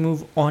let's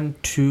move on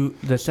to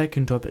the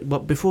second topic.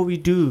 But before we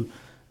do,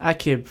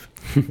 Akib,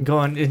 go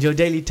on. In your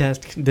daily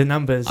test, the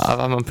numbers.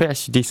 I'm pretty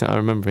actually decent at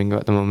remembering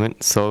at the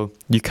moment. So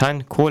you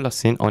can call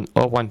us in on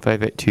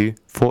 01582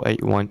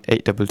 481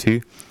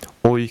 822,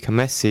 or you can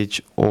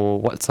message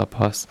or WhatsApp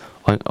us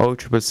on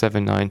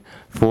 07779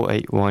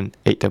 481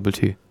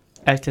 822.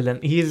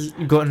 Excellent. He's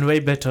gotten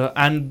way better,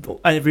 and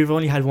we've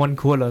only had one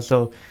caller,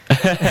 so.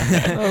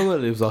 Oh,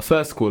 well, it was our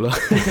first caller.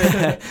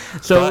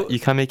 So but you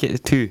can make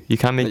it two. You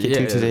can make it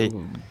two today.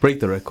 Break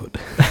the record.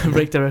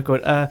 Break the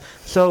record.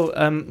 So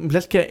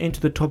let's get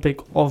into the topic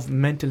of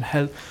mental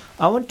health.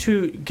 I want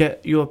to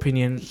get your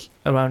opinions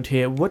around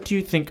here. What do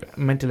you think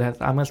mental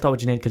health? I'm gonna start with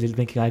Junaid because he's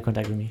making eye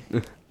contact with me.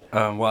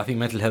 Well, I think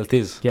mental health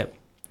is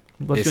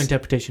What's your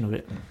interpretation of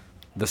it?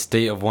 the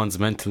state of one's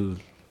mental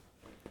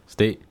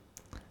state.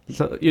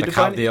 So you Like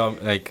how define they are,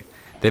 like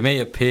they may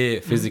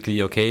appear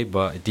physically okay,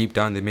 but deep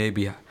down they may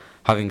be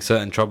having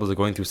certain troubles or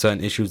going through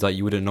certain issues that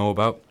you wouldn't know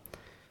about.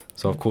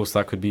 So of course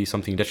that could be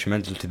something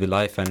detrimental to their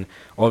life, and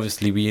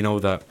obviously we know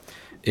that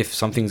if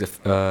something's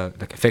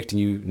like affecting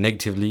you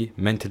negatively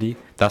mentally,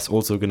 that's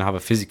also going to have a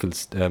physical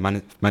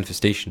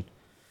manifestation.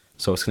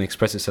 So it's going to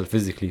express itself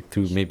physically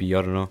through maybe,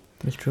 I don't know,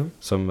 It's true.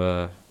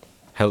 some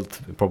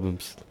health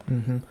problems.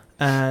 Mm-hmm.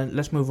 And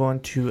let's move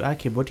on to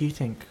Akib. What do you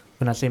think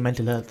when I say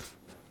mental health?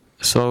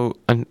 So,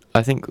 and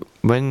I think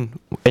when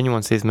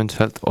anyone says mental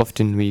health,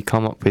 often we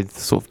come up with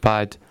sort of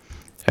bad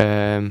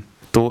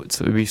thoughts.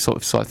 We sort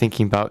of start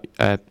thinking about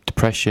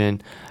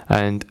depression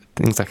and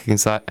things like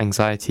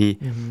anxiety,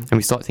 Mm-hmm. and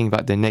we start thinking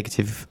about the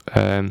negative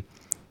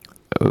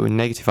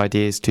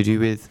ideas to do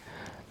with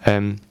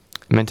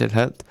mental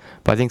health.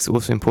 But I think it's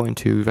also important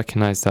to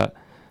recognize that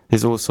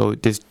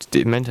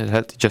mental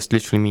health just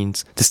literally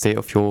means the state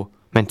of your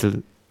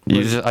mental.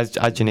 As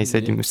Junaid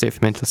said, the state of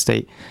your mental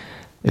state.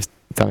 If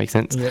that makes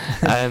sense.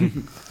 Yeah.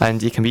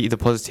 And it can be either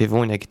positive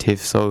or negative.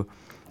 So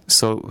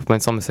when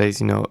someone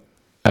says,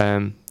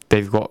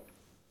 they've got,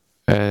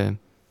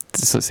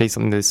 say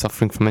something that is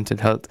suffering from mental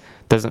health,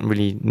 doesn't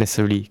really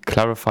necessarily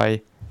clarify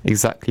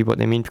exactly what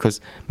they mean,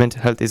 because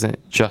mental health isn't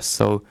just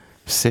so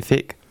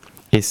specific.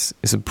 It's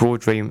a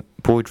broad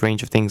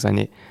range of things, and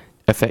it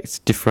affects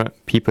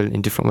different people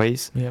in different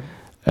ways. Yeah.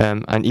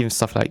 And even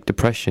stuff like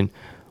depression.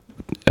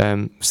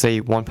 Say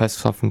one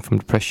person suffering from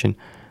depression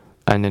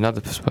and another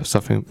person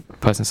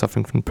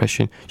suffering from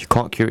depression, you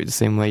can't cure it the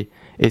same way.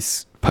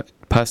 It's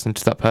personal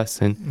to that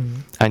person, Mm-hmm.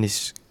 and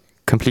it's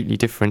completely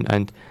different,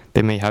 and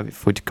they may have it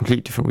for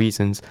completely different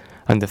reasons,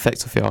 and the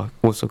effects of it are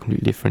also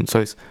completely different. So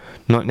it's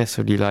not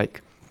necessarily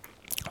like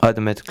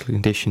other medical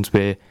conditions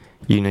where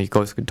you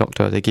go to the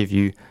doctor, they give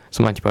you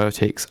some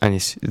antibiotics, and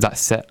it's that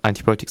set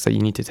antibiotics that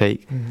you need to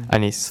take, Mm-hmm.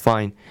 and it's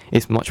fine.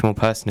 It's much more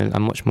personal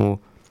and much more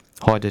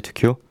harder to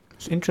cure.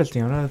 It's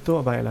interesting. I never thought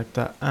about it like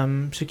that.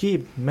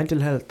 Shakib,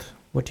 mental health.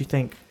 What do you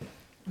think?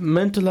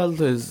 Mental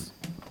health is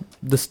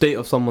the state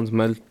of someone's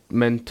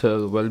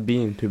mental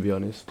well-being, to be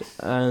honest.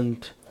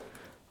 And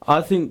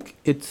I think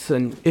it's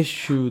an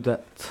issue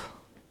that's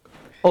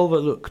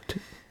overlooked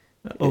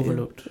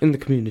in the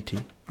community.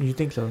 You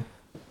think so?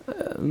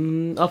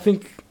 I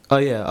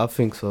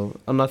think so.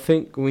 And I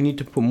think we need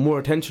to put more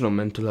attention on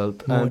mental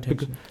health. More And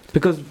attention.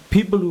 because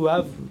people who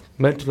have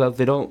mental health,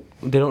 they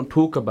don't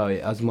talk about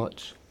it as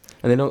much,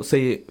 and they don't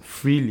say it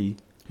freely.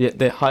 Yet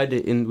they hide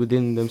it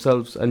within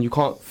themselves, and you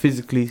can't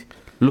physically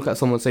look at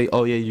someone and say,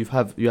 "Oh yeah, you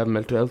have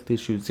mental health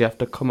issues." You have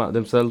to come out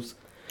themselves.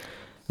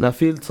 And I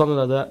feel something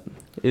like that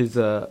is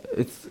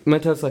it's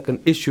mental health like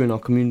an issue in our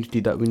community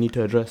that we need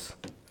to address.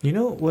 You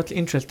know what's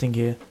interesting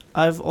here?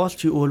 I've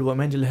asked you all what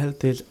mental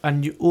health is,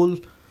 and you all,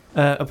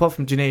 apart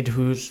from Junaid,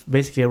 who's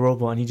basically a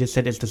robot, and he just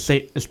said it's the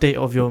state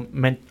of your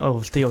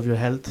state of your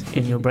health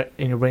in your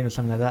brain or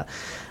something like that.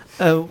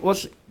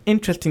 What's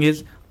interesting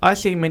is, I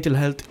say mental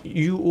health,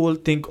 you all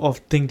think of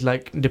things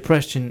like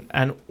depression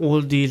and all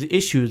these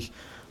issues,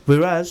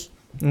 whereas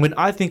when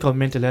I think of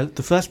mental health,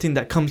 the first thing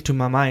that comes to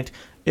my mind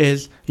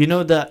is, the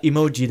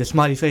emoji, the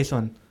smiley face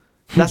on.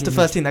 That's the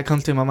first thing that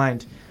comes to my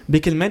mind,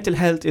 because mental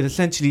health is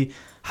essentially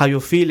how you're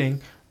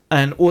feeling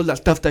and all that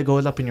stuff that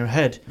goes up in your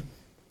head,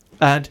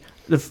 and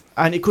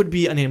it could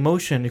be an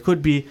emotion, it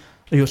could be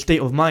your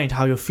state of mind,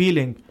 how you're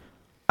feeling,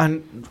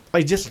 and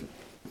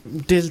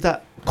there's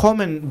that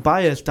common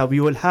bias that we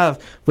all have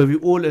where we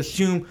all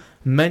assume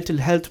mental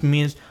health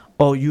means,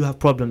 oh, you have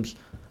problems.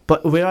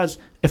 But whereas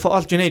if I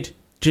ask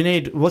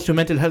Junaid, what's your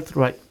mental health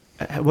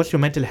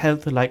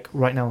like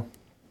right now?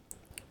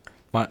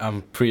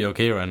 I'm pretty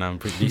okay right now. I'm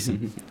pretty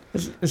decent.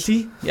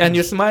 See, and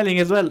you're smiling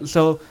as well.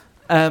 So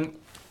that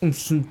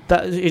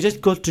it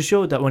just goes to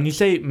show that when you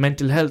say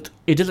mental health,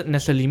 it doesn't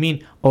necessarily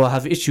mean, oh, I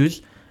have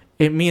issues.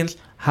 It means,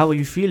 how are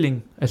you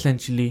feeling,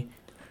 essentially.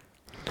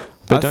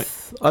 But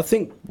don't, I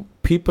think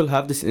people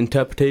have this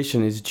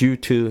interpretation is due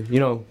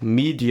to,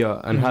 media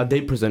and how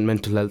they present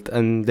mental health,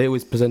 and they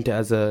always present it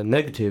as a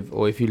negative,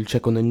 or if you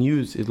check on the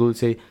news, it will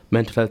say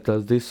mental health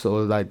does this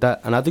or like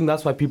that. And I think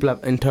that's why people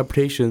have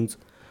interpretations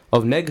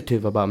of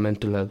negative about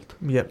mental health.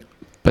 Yeah.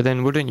 but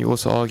then wouldn't you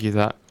also argue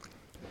that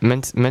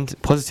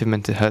positive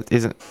mental health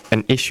isn't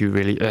an issue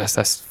really?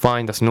 That's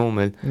fine, that's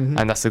normal,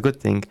 and that's a good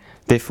thing.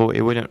 Therefore,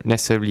 it wouldn't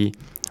necessarily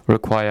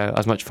require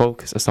as much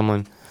focus as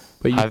someone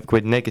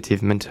with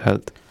negative mental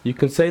health. You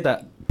can say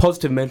that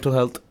positive mental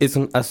health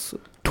isn't as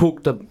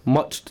talked about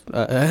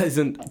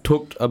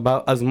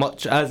as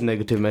much as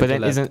negative mental health.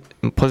 But then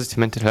isn't positive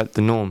mental health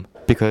the norm?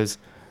 Because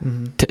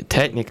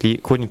technically,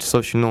 according to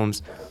social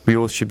norms, we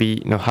all should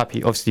be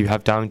happy. Obviously, we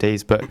have down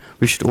days, but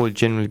we should all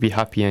generally be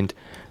happy and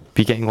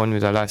be getting on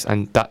with our lives,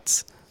 and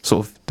that's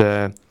sort of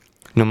the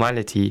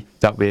normality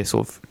that we're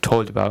sort of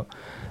told about.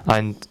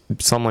 And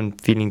someone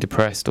feeling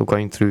depressed or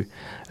going through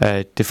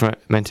different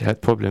mental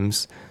health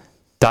problems,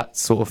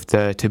 that's sort of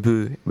the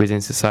taboo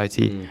within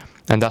society,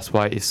 and that's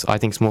why I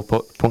think it's more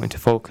important to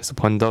focus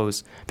upon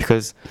those,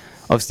 because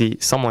obviously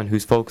someone who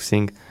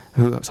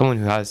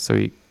has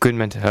good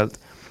mental health,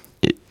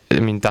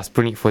 that's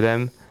brilliant for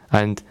them,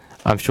 and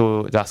I'm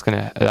sure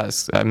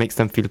that makes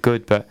them feel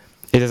good, but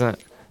it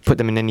doesn't put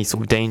them in any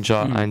sort of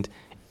danger, and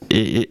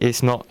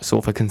it's not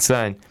sort of a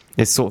concern.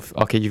 It's sort of,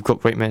 okay, you've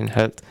got great mental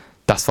health,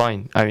 that's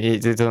fine.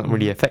 It doesn't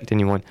really affect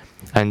anyone,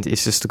 and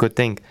it's just a good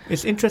thing.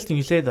 It's interesting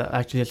you say that,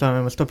 actually, so I'm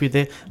going to stop you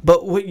there.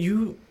 But what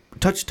you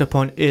touched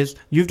upon is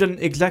you've done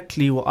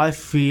exactly what I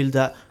feel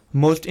that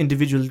most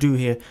individuals do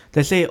here.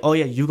 They say, oh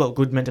yeah, you got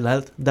good mental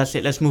health, that's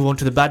it, let's move on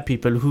to the bad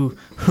people who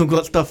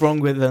got stuff wrong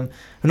with them.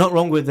 Not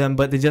wrong with them,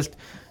 but they're just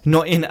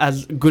not in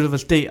as good of a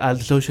state as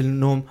the social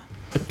norm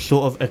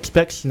sort of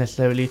expects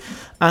necessarily.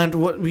 And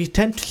what we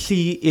tend to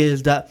see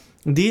is that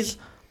these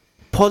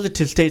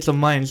positive states of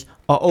minds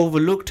are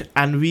overlooked,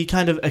 and we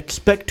kind of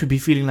expect to be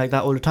feeling like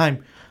that all the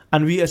time,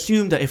 and we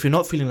assume that if you're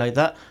not feeling like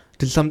that,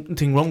 there's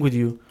something wrong with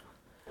you.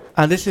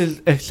 And this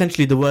is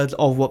essentially the words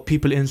of what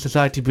people in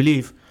society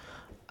believe.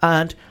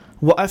 And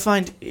what I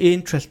find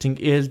interesting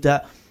is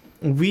that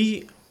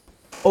we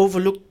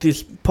overlook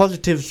this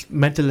positive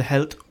mental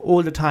health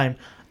all the time,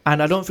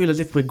 and I don't feel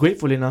as if we're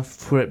grateful enough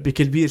for it,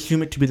 because we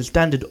assume it to be the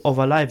standard of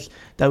our lives,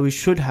 that we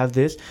should have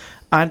this.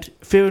 And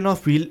fair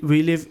enough, we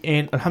live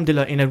in,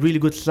 alhamdulillah, in a really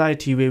good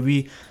society where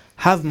we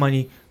have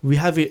money, we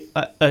have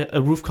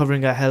a roof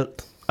covering our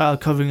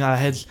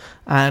heads,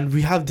 and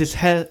we have this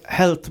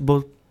health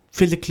both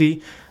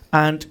physically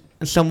and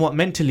somewhat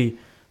mentally.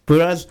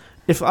 Whereas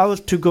if I was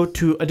to go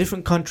to a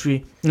different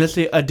country, let's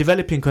say a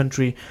developing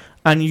country,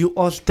 and you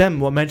ask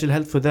them what mental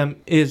health for them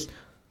is,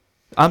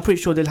 I'm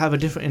pretty sure they'll have a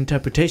different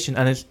interpretation.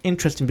 And it's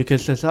interesting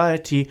because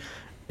society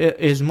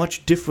is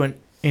much different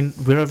in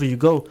wherever you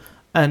go,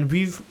 and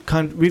we've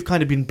kind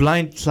of been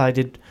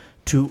blindsided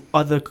to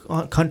other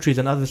countries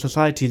and other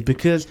societies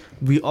because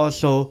we are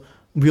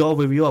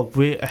where we are.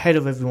 We're ahead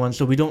of everyone,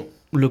 so we don't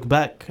look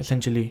back,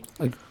 essentially.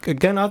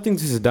 Again, I think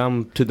this is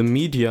down to the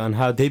media and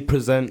how they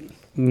present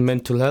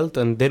mental health,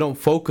 and they don't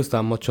focus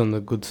that much on the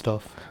good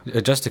stuff.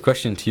 Just a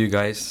question to you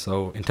guys.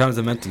 So, in terms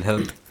of mental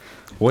health,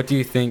 what do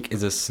you think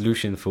is a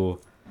solution for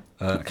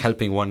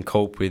helping one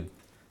cope with,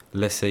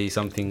 let's say,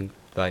 something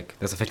like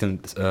that's affecting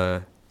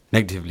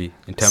negatively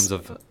in terms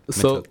of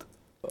mental health?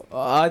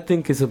 I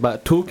think it's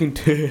about talking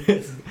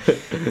to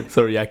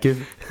sorry,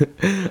 Akif.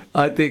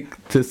 I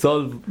think to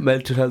solve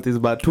mental health is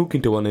about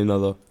talking to one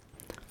another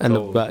and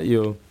about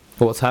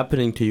what's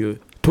happening to you.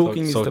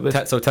 Talking is the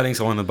best. So telling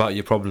someone about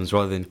your problems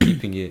rather than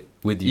keeping it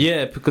with you.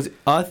 Yeah, because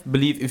I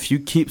believe if you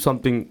keep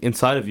something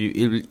inside of you,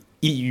 it will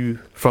eat you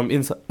from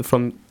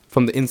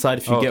the inside,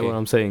 if you get what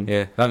I'm saying.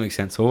 Yeah, that makes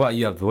sense. So what about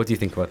you, Abdul? What do you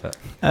think about that?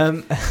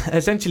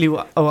 Essentially,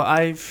 what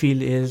I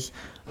feel is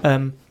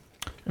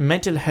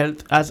mental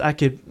health, as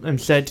Akib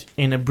said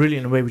in a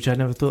brilliant way, which I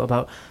never thought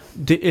about,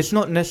 it's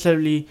not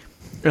necessarily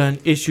an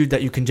issue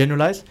that you can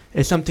generalize.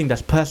 It's something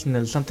that's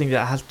personal, something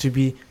that has to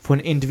be for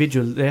an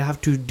individual. They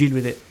have to deal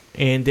with it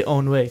in their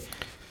own way.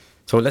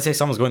 So let's say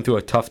someone's going through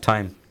a tough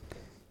time.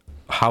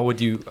 What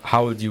would you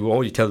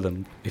tell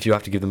them if you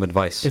have to give them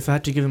advice? If I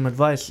had to give them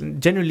advice,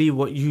 generally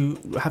what you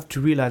have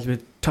to realize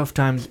with tough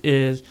times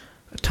is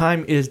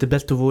time is the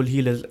best of all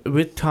healers.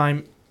 With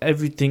time,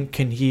 everything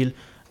can heal.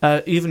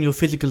 Even your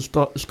physical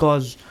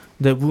scars,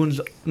 the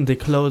wounds, they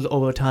close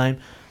over time.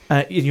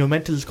 Your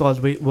mental scars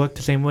work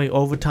the same way.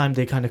 Over time,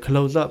 they kind of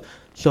close up.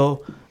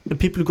 So the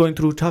people going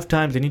through tough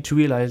times, they need to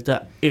realize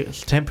that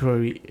it's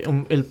temporary.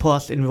 It'll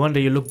pass, and one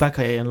day you look back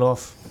at it and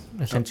laugh,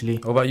 essentially.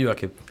 What about you,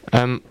 Akib?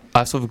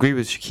 I sort of agree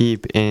with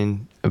Shakib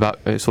in about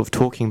sort of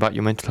talking about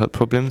your mental health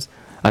problems,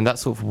 and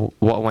that's sort of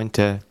what I want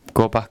to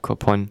go back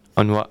up on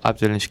what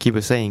Abdul and Shakib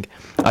were saying.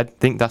 I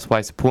think that's why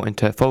it's important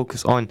to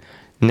focus on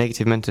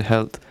negative mental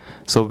health,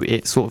 so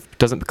it sort of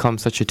doesn't become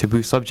such a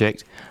taboo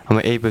subject, and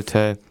we're able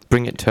to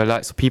bring it to a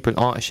light so people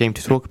aren't ashamed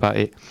to talk about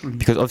it.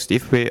 Because obviously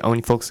if we're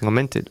only focusing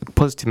on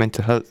positive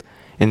mental health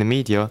in the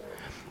media,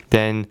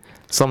 then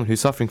someone who's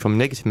suffering from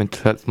negative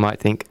mental health might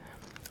think,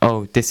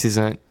 oh, this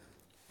isn't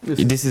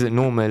this isn't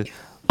normal.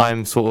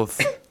 I'm sort of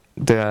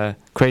the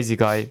crazy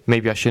guy.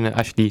 Maybe I shouldn't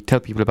actually tell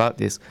people about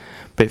this.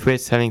 But if we're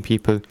telling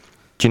people,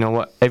 do you know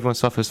what? Everyone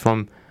suffers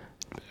from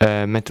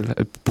poor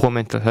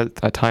mental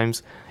health at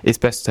times. It's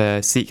best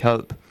to seek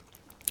help,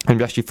 and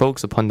we actually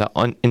focus upon that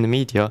in the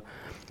media.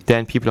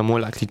 Then people are more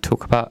likely to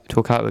talk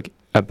out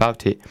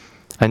about it.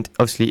 And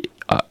obviously,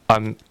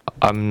 I'm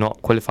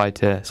not qualified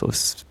to sort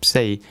of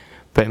say,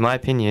 but in my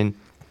opinion,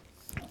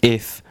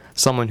 if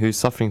someone who's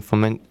suffering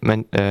from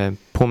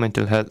poor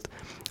mental health,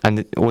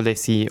 and all they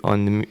see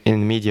in the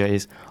media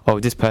is, oh,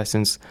 this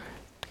person's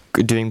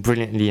doing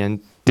brilliantly and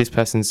this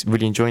person's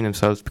really enjoying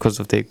themselves because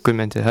of their good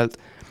mental health,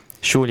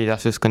 surely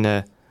that's just going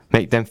to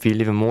make them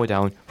feel even more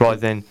down rather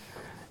than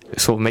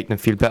sort of make them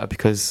feel better,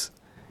 because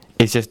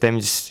it's just them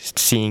just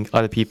seeing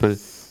other people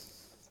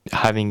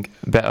having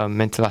better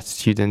mental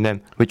attitude than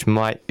them, which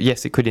might,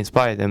 yes, it could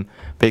inspire them,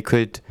 but it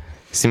could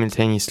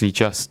simultaneously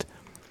just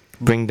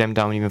bring them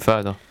down even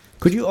further.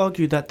 Could you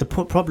argue that the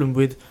problem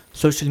with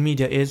social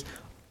media is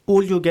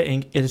all you're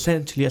getting is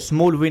essentially a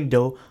small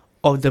window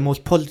of the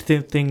most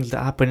positive things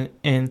that happen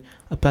in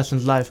a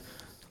person's life?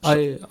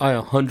 I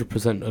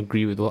 100%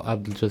 agree with what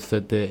Abdul just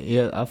said there.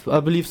 Yeah, I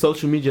believe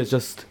social media is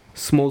just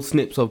small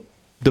snips of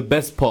the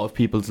best part of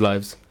people's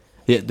lives.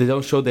 Yeah, they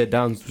don't show their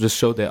downs, just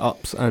show their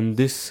ups, and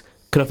this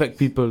can affect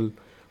people.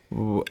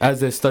 As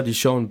their studies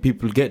shown,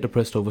 people get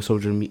depressed over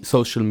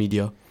social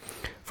media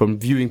from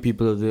viewing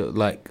people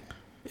like,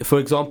 for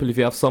example, if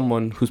you have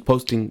someone who's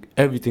posting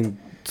everything,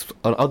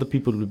 other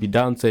people will be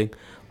down saying,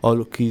 oh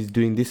look, he's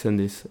doing this and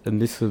this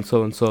and this and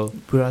so and so,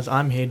 whereas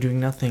I'm here doing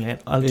nothing and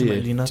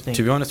ultimately nothing.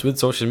 To be honest, with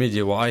social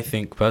media, what I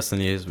think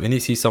personally is, when you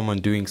see someone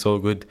doing so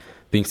good,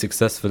 being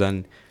successful,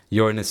 and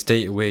you're in a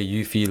state where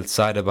you feel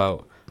sad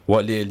about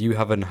what little you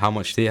have and how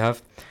much they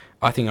have,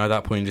 I think at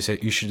that point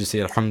you should just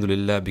say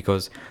Alhamdulillah,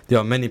 because there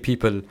are many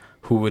people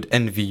who would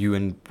envy you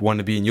and want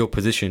to be in your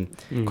position,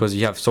 because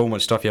you have so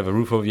much stuff. You have a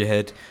roof over your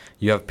head,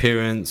 you have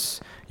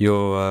parents,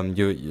 you're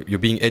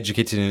being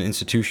educated in an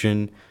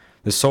institution.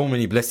 There's so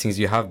many blessings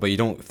you have, but you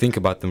don't think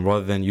about them,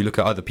 rather than you look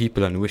at other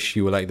people and wish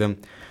you were like them.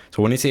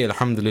 So when you say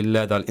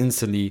Alhamdulillah, that'll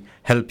instantly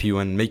help you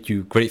and make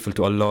you grateful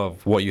to Allah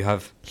of what you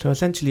have. So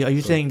essentially, are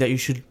you saying that you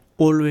should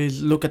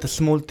always look at the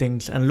small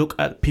things and look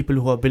at people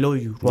who are below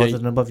you rather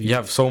than above you? You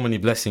have so many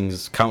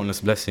blessings, countless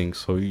blessings,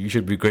 so you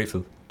should be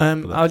grateful.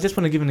 I just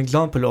want to give an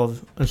example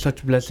of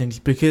such blessings,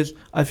 because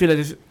I feel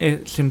like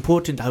it's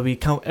important how we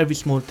count every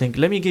small thing.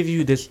 Let me give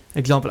you this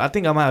example. I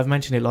think I might have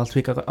mentioned it last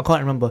week. I can't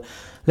remember.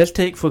 Let's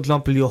take, for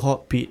example, your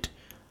heartbeat.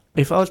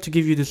 If I was to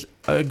give you this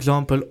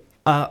example,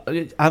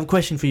 I have a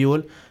question for you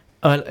all.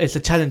 It's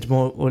a challenge,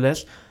 more or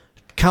less.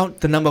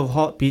 Count the number of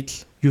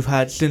heartbeats you've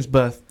had since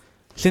birth.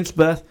 Since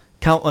birth,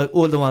 count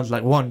all the ones,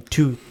 like 1,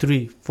 2,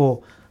 3,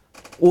 4.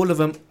 All of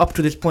them up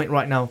to this point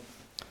right now.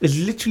 It's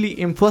literally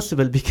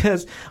impossible,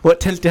 because what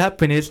tends to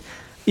happen is,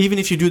 even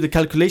if you do the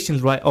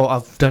calculations right,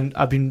 I've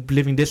been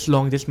living this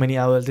long, this many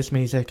hours, this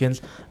many seconds,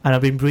 and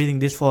I've been breathing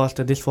this fast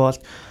and this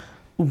fast,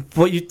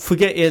 what you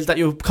forget is that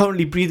you're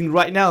currently breathing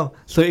right now.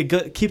 So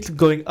it keeps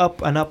going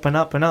up and up and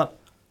up and up.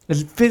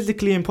 It's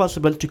physically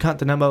impossible to count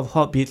the number of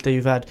heartbeats that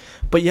you've had.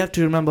 But you have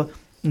to remember,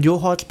 your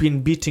heart's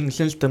been beating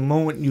since the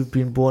moment you've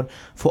been born.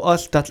 For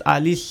us, that's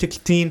at least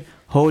 16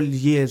 whole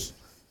years.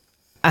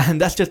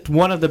 And that's just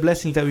one of the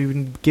blessings that we've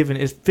been given.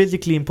 It's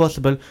physically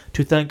impossible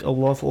to thank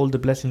Allah for all the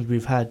blessings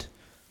we've had.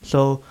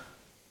 So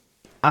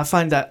I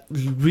find that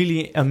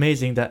really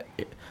amazing that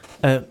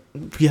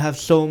we have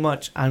so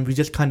much and we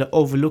just kind of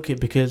overlook it,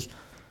 because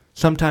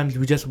sometimes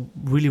we just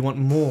really want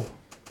more.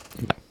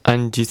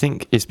 And do you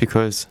think it's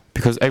because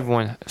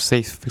everyone,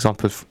 say for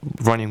example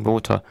running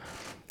water,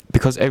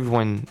 because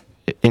everyone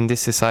in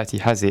this society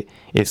has it,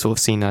 it's sort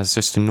of seen as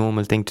just a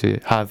normal thing to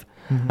have.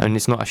 And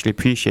it's not actually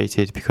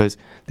appreciated, because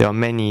there are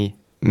many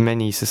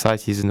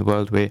societies in the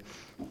world where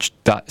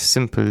that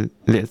simple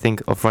little thing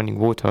of running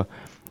water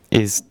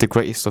is the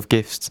greatest of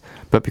gifts.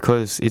 But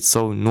because it's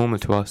so normal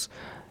to us,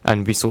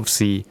 and we sort of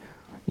see,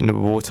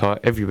 water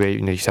everywhere.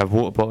 You have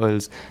water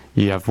bottles.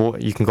 You have water.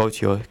 You can go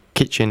to your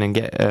kitchen and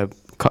get a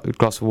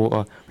glass of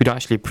water. We don't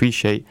actually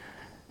appreciate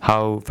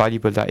how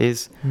valuable that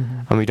is,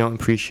 and we don't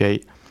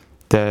appreciate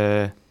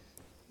the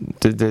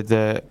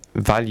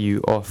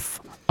value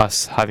of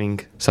us having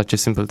such a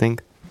simple thing.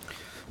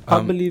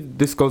 I believe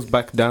this goes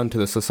back down to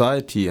the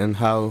society and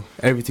how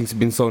everything's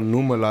been so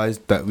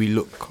normalized that we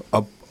look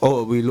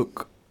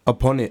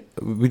upon it.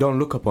 We don't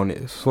look upon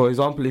it. For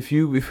example, if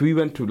we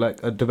went to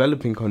like a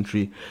developing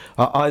country,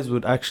 our eyes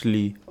would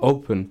actually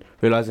open,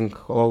 realizing,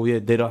 oh yeah,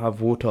 they don't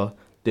have water,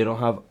 they don't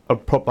have a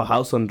proper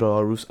house under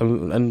our roofs,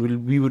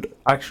 and we would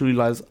actually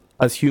realize,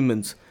 as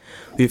humans,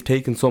 we've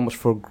taken so much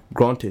for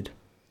granted.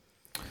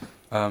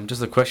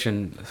 Just a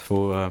question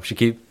for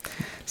Shakib.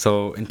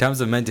 So, in terms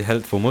of mental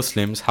health for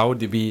Muslims, how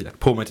would it be, like,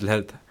 poor mental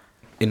health?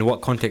 In what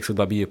context would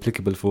that be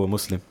applicable for a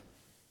Muslim?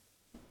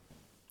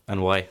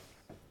 And why?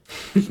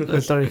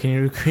 Sorry, can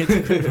you repeat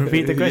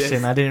the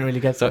question? Yes. I didn't really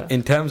get that. So,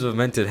 in terms of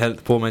mental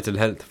health, poor mental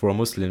health for a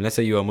Muslim, let's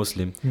say you are a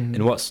Muslim,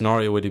 in what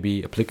scenario would it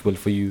be applicable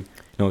for you,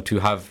 to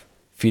have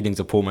feelings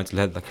of poor mental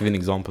health. Like, give you an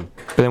example.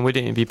 But then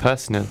wouldn't it be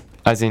personal?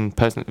 As in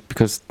personal,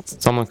 because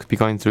someone could be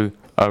going through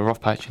a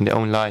rough patch in their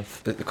own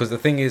life. Because the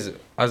thing is,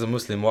 as a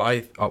Muslim, what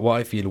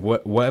I feel,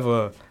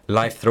 whatever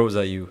life throws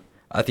at you,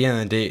 at the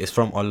end of the day, it's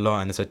from Allah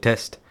and it's a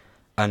test.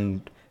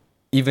 And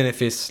even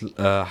if it's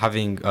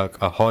having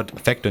a hard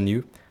effect on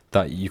you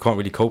that you can't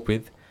really cope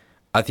with,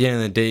 at the end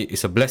of the day,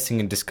 it's a blessing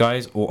in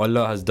disguise, or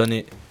Allah has done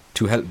it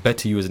to help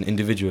better you as an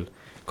individual.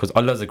 Because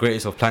Allah is the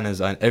greatest of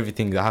planners, and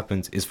everything that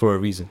happens is for a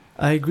reason.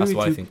 I agree That's with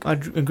what you. I think. I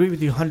agree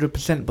with you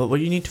 100%. But what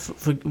you need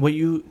to, what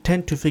you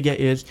tend to forget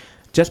is,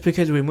 just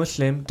because we're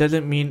Muslim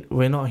doesn't mean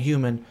we're not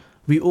human.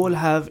 We all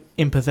have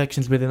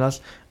imperfections within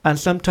us, and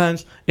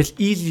sometimes it's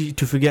easy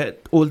to forget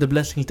all the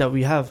blessings that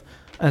we have.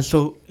 And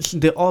so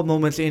there are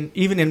moments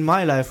even in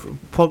my life,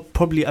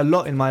 probably a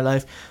lot in my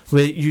life,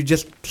 where you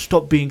just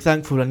stop being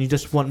thankful and you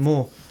just want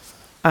more.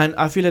 And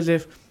I feel as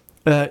if,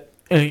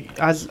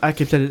 as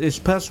Akib said, it's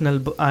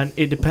personal, and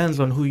it depends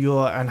on who you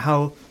are and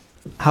how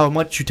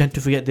much you tend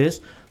to forget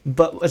this.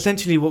 But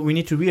essentially what we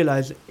need to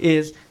realize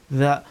is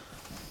that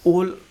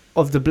all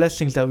of the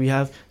blessings that we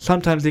have,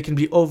 sometimes they can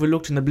be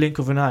overlooked in the blink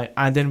of an eye,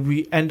 and then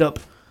we end up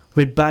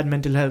with bad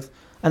mental health.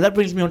 And that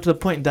brings me on to the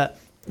point that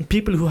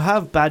people who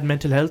have bad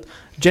mental health,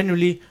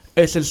 generally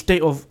it's a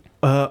state of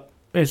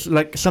it's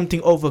like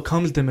something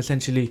overcomes them,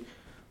 essentially.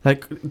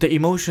 Like the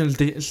emotions,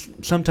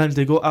 sometimes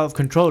they go out of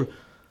control,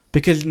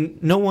 because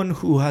no one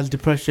who has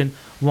depression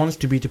wants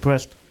to be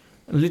depressed.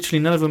 Literally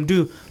none of them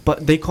do,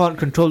 but they can't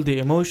control their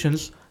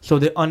emotions, so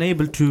they're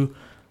unable to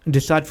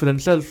decide for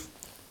themselves.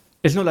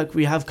 It's not like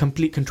we have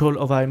complete control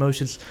of our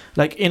emotions.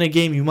 Like in a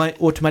game, you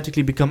might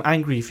automatically become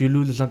angry if you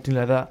lose or something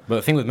like that. But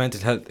the thing with mental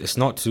health, it's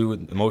not to do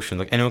with emotion.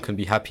 Like, anyone can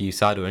be happy,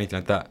 sad, or anything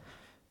like that.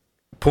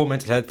 Poor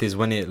mental health is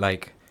when it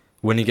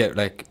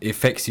it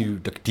affects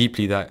you like,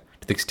 deeply, that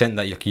to the extent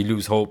that you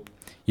lose hope,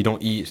 you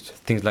don't eat,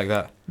 things like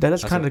that. That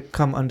does kind of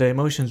come under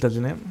emotions,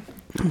 doesn't it?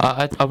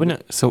 I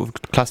wouldn't sort of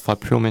classify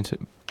poor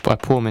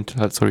mental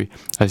health,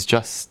 as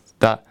just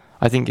that.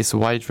 I think it's a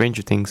wide range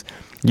of things.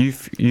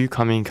 You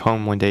coming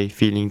home one day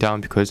feeling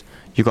down because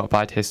you got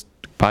a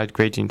bad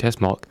grading test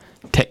mark,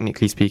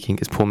 technically speaking,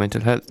 is poor mental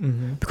health.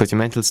 Mm-hmm. Because your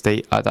mental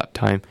state at that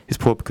time is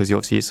poor because you're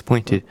obviously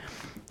disappointed.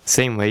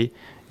 Same way,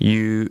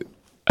 you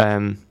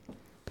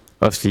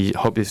obviously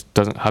hope this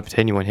doesn't happen to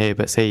anyone here,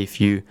 but say if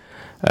you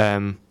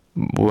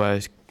were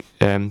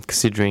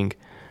considering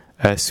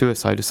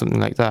suicide or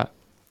something like that,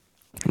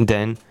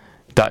 then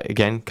that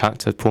again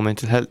counts as poor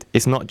mental health.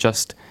 It's not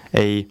just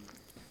a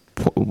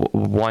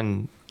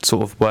one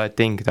sort of word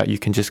thing that you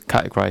can just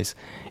categorize.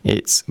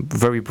 It's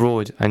very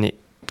broad, and it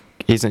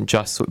isn't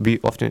just we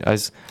often,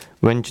 as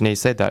when Janae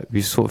said that,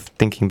 we're sort of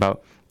thinking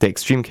about the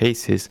extreme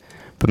cases,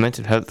 but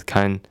mental health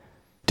can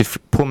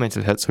poor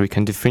mental health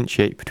can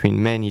differentiate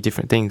between many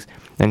different things,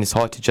 and it's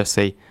hard to just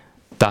say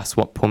that's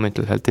what poor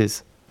mental health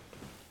is.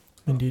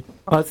 Indeed.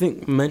 I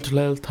think mental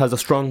health has a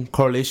strong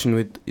correlation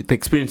with the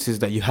experiences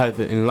that you have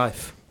in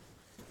life.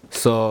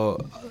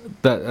 So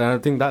I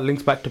think that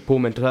links back to poor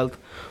mental health.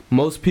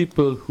 Most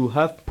people who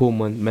have poor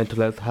mental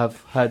health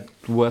have had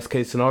worst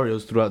case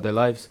scenarios throughout their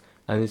lives,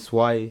 and it's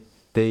why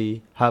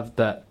they have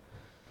those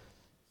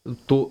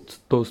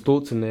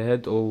thoughts in their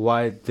head, or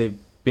why they've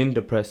been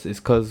depressed, is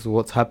because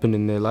what's happened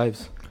in their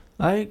lives.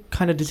 I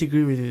kind of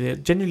disagree with you there.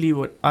 Generally,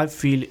 what I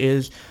feel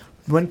is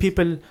when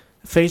people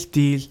face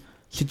these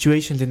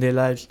situations in their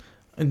lives,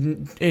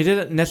 it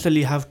doesn't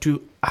necessarily have to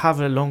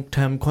have a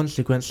long-term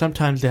consequence.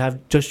 Sometimes they have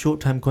just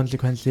short-term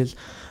consequences.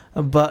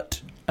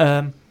 But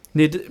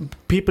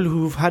people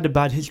who've had a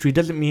bad history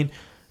doesn't mean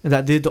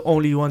that they're the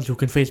only ones who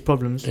can face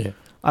problems. Yeah.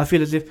 I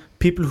feel as if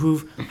people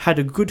who've had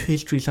a good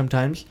history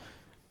sometimes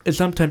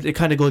it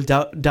kind of goes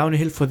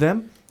downhill for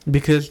them,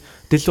 because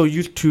they're so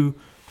used to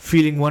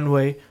feeling one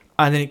way,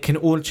 and then it can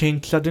all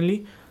change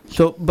suddenly.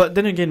 So, but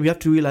then again, we have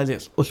to realize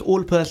it's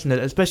all personal,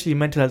 especially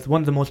mental health.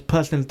 One of the most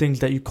personal things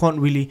that you can't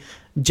really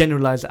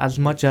generalize as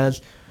much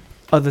as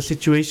other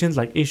situations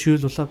like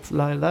issues or stuff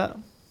like that.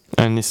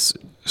 And it's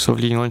sort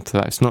of leading on to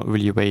that. It's not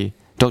really a way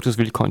doctors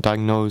really can't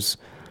diagnose,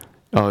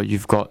 oh,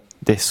 you've got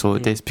this or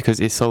this, because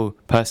it's so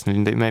personal.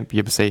 And they might be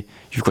able to say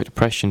you've got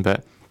depression,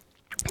 but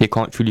they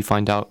can't truly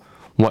find out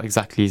what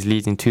exactly is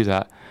leading to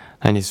that,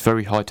 and it's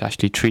very hard to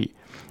actually treat.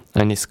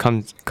 And it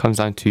comes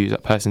down to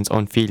that person's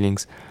own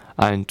feelings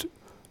and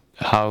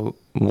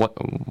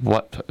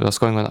what's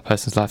going on in that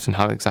person's life and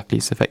how exactly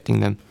it's affecting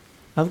them.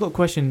 I've got a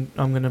question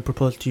I'm going to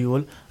propose to you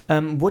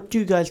all. What do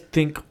you guys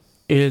think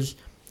is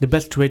the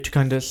best way to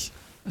kind of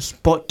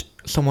spot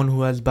someone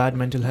who has bad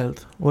mental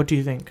health? What do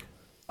you think?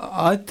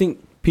 I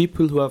think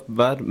people who have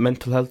bad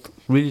mental health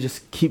really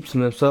just keep to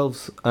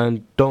themselves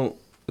and don't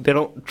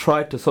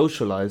try to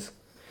socialize,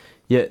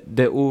 yet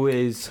they're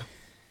always,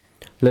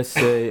 let's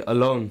say,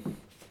 alone,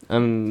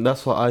 and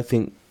that's what I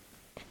think.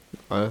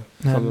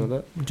 Something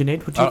like that.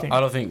 Junaid, what do you think? I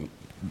don't think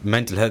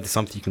mental health is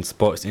something you can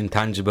spot. It's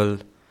intangible.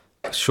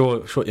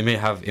 Sure,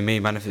 it may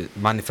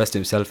manifest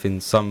itself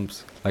in some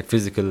like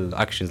physical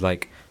actions,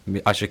 like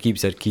as Shakib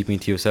said, keeping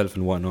to yourself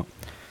and whatnot.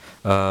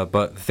 But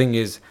the thing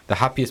is, the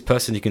happiest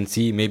person you can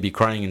see may be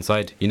crying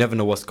inside. You never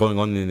know what's going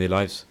on in their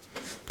lives.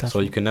 So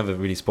you can never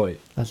really spot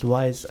it. That's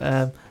wise.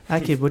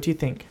 Akib, what do you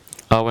think?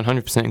 I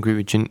 100% agree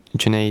with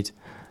Junaid.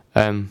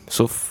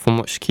 So from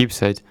what Shakib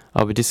said,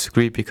 I would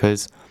disagree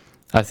because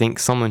I think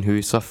someone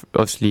who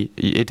obviously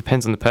it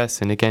depends on the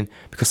person again,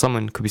 because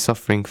someone could be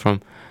suffering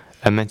from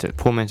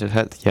poor mental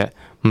health, yet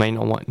may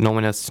not want no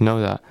one else to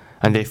know that,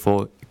 and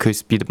therefore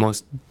could be the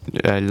most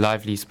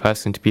liveliest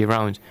person to be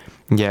around.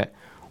 Yet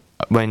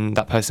when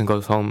that person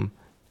goes home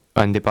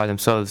and they're by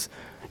themselves,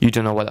 you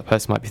don't know what that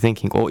person might be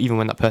thinking, or even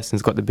when that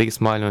person's got the biggest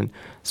smile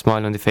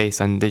on their face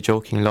and they're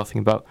joking and laughing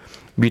about,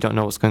 we don't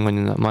know what's going on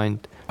in that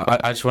mind.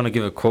 I just want to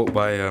give a quote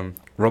by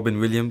Robin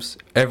Williams.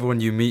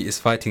 Everyone you meet is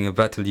fighting a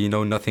battle you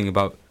know nothing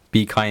about.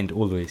 Be kind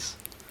always.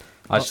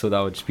 I just thought that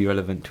would just be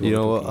relevant to. You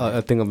know what?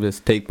 I think I'm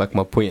just take back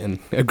my point and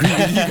agree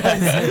with you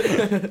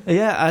guys.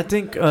 Yeah, I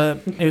think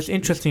it was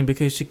interesting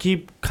because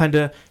Shakib kind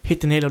of hit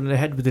the nail on the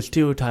head with the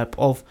stereotype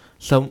of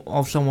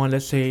someone,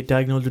 let's say,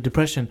 diagnosed with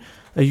depression.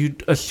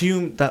 You'd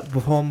assume that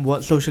from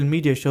what social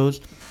media shows,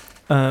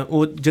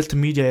 or just the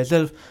media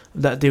itself,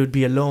 that they would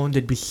be alone,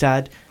 they'd be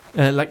sad.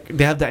 Like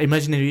they have that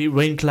imaginary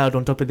rain cloud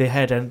on top of their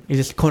head and it's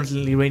just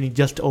constantly raining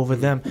just over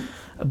them.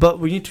 But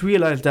we need to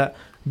realize that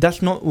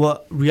that's not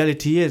what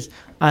reality is,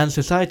 and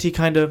society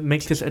kind of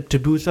makes this a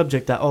taboo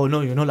subject that, oh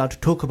no, you're not allowed to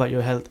talk about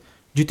your health.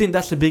 Do you think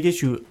that's the big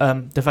issue,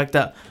 the fact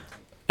that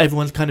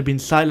everyone's kind of been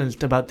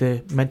silenced about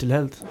their mental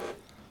health?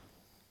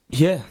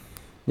 Yeah,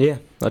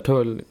 I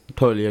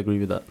totally agree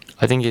with that.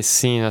 I think it's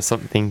seen as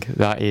something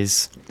that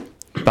is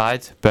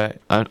bad, but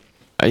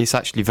it's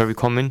actually very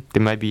common.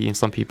 There might be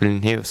some people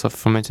in here who suffer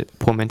from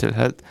poor mental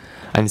health,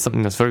 and it's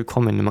something that's very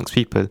common amongst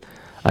people.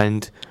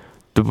 And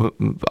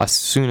as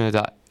sooner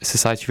that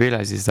society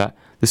realizes that,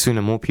 the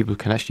sooner more people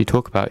can actually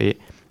talk about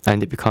it,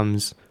 and it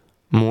becomes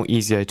more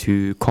easier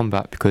to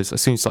combat, because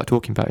as soon as you start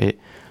talking about it,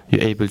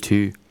 you're able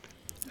to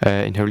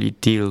inherently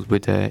deal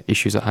with the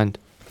issues at hand.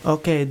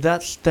 Okay,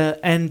 that's the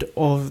end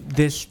of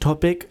this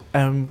topic.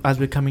 As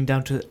we're coming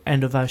down to the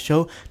end of our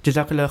show,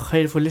 Jazakallah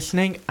khair for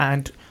listening,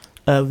 and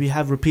we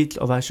have repeats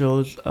of our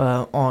shows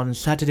on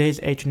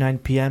Saturdays 8 to 9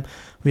 p.m.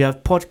 We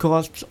have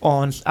podcasts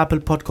on Apple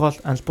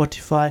Podcasts and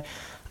Spotify.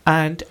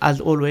 And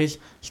as always,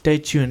 stay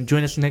tuned.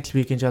 Join us next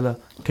week, inshallah.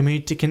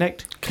 Community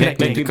Connect.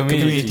 Connecting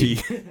community.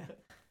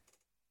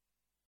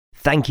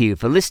 Thank you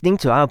for listening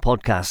to our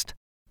podcast.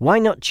 Why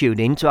not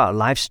tune in to our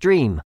live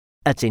stream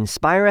at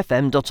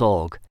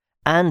inspirefm.org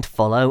and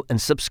follow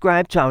and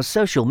subscribe to our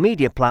social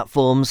media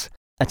platforms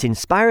at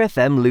Inspire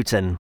FM Luton.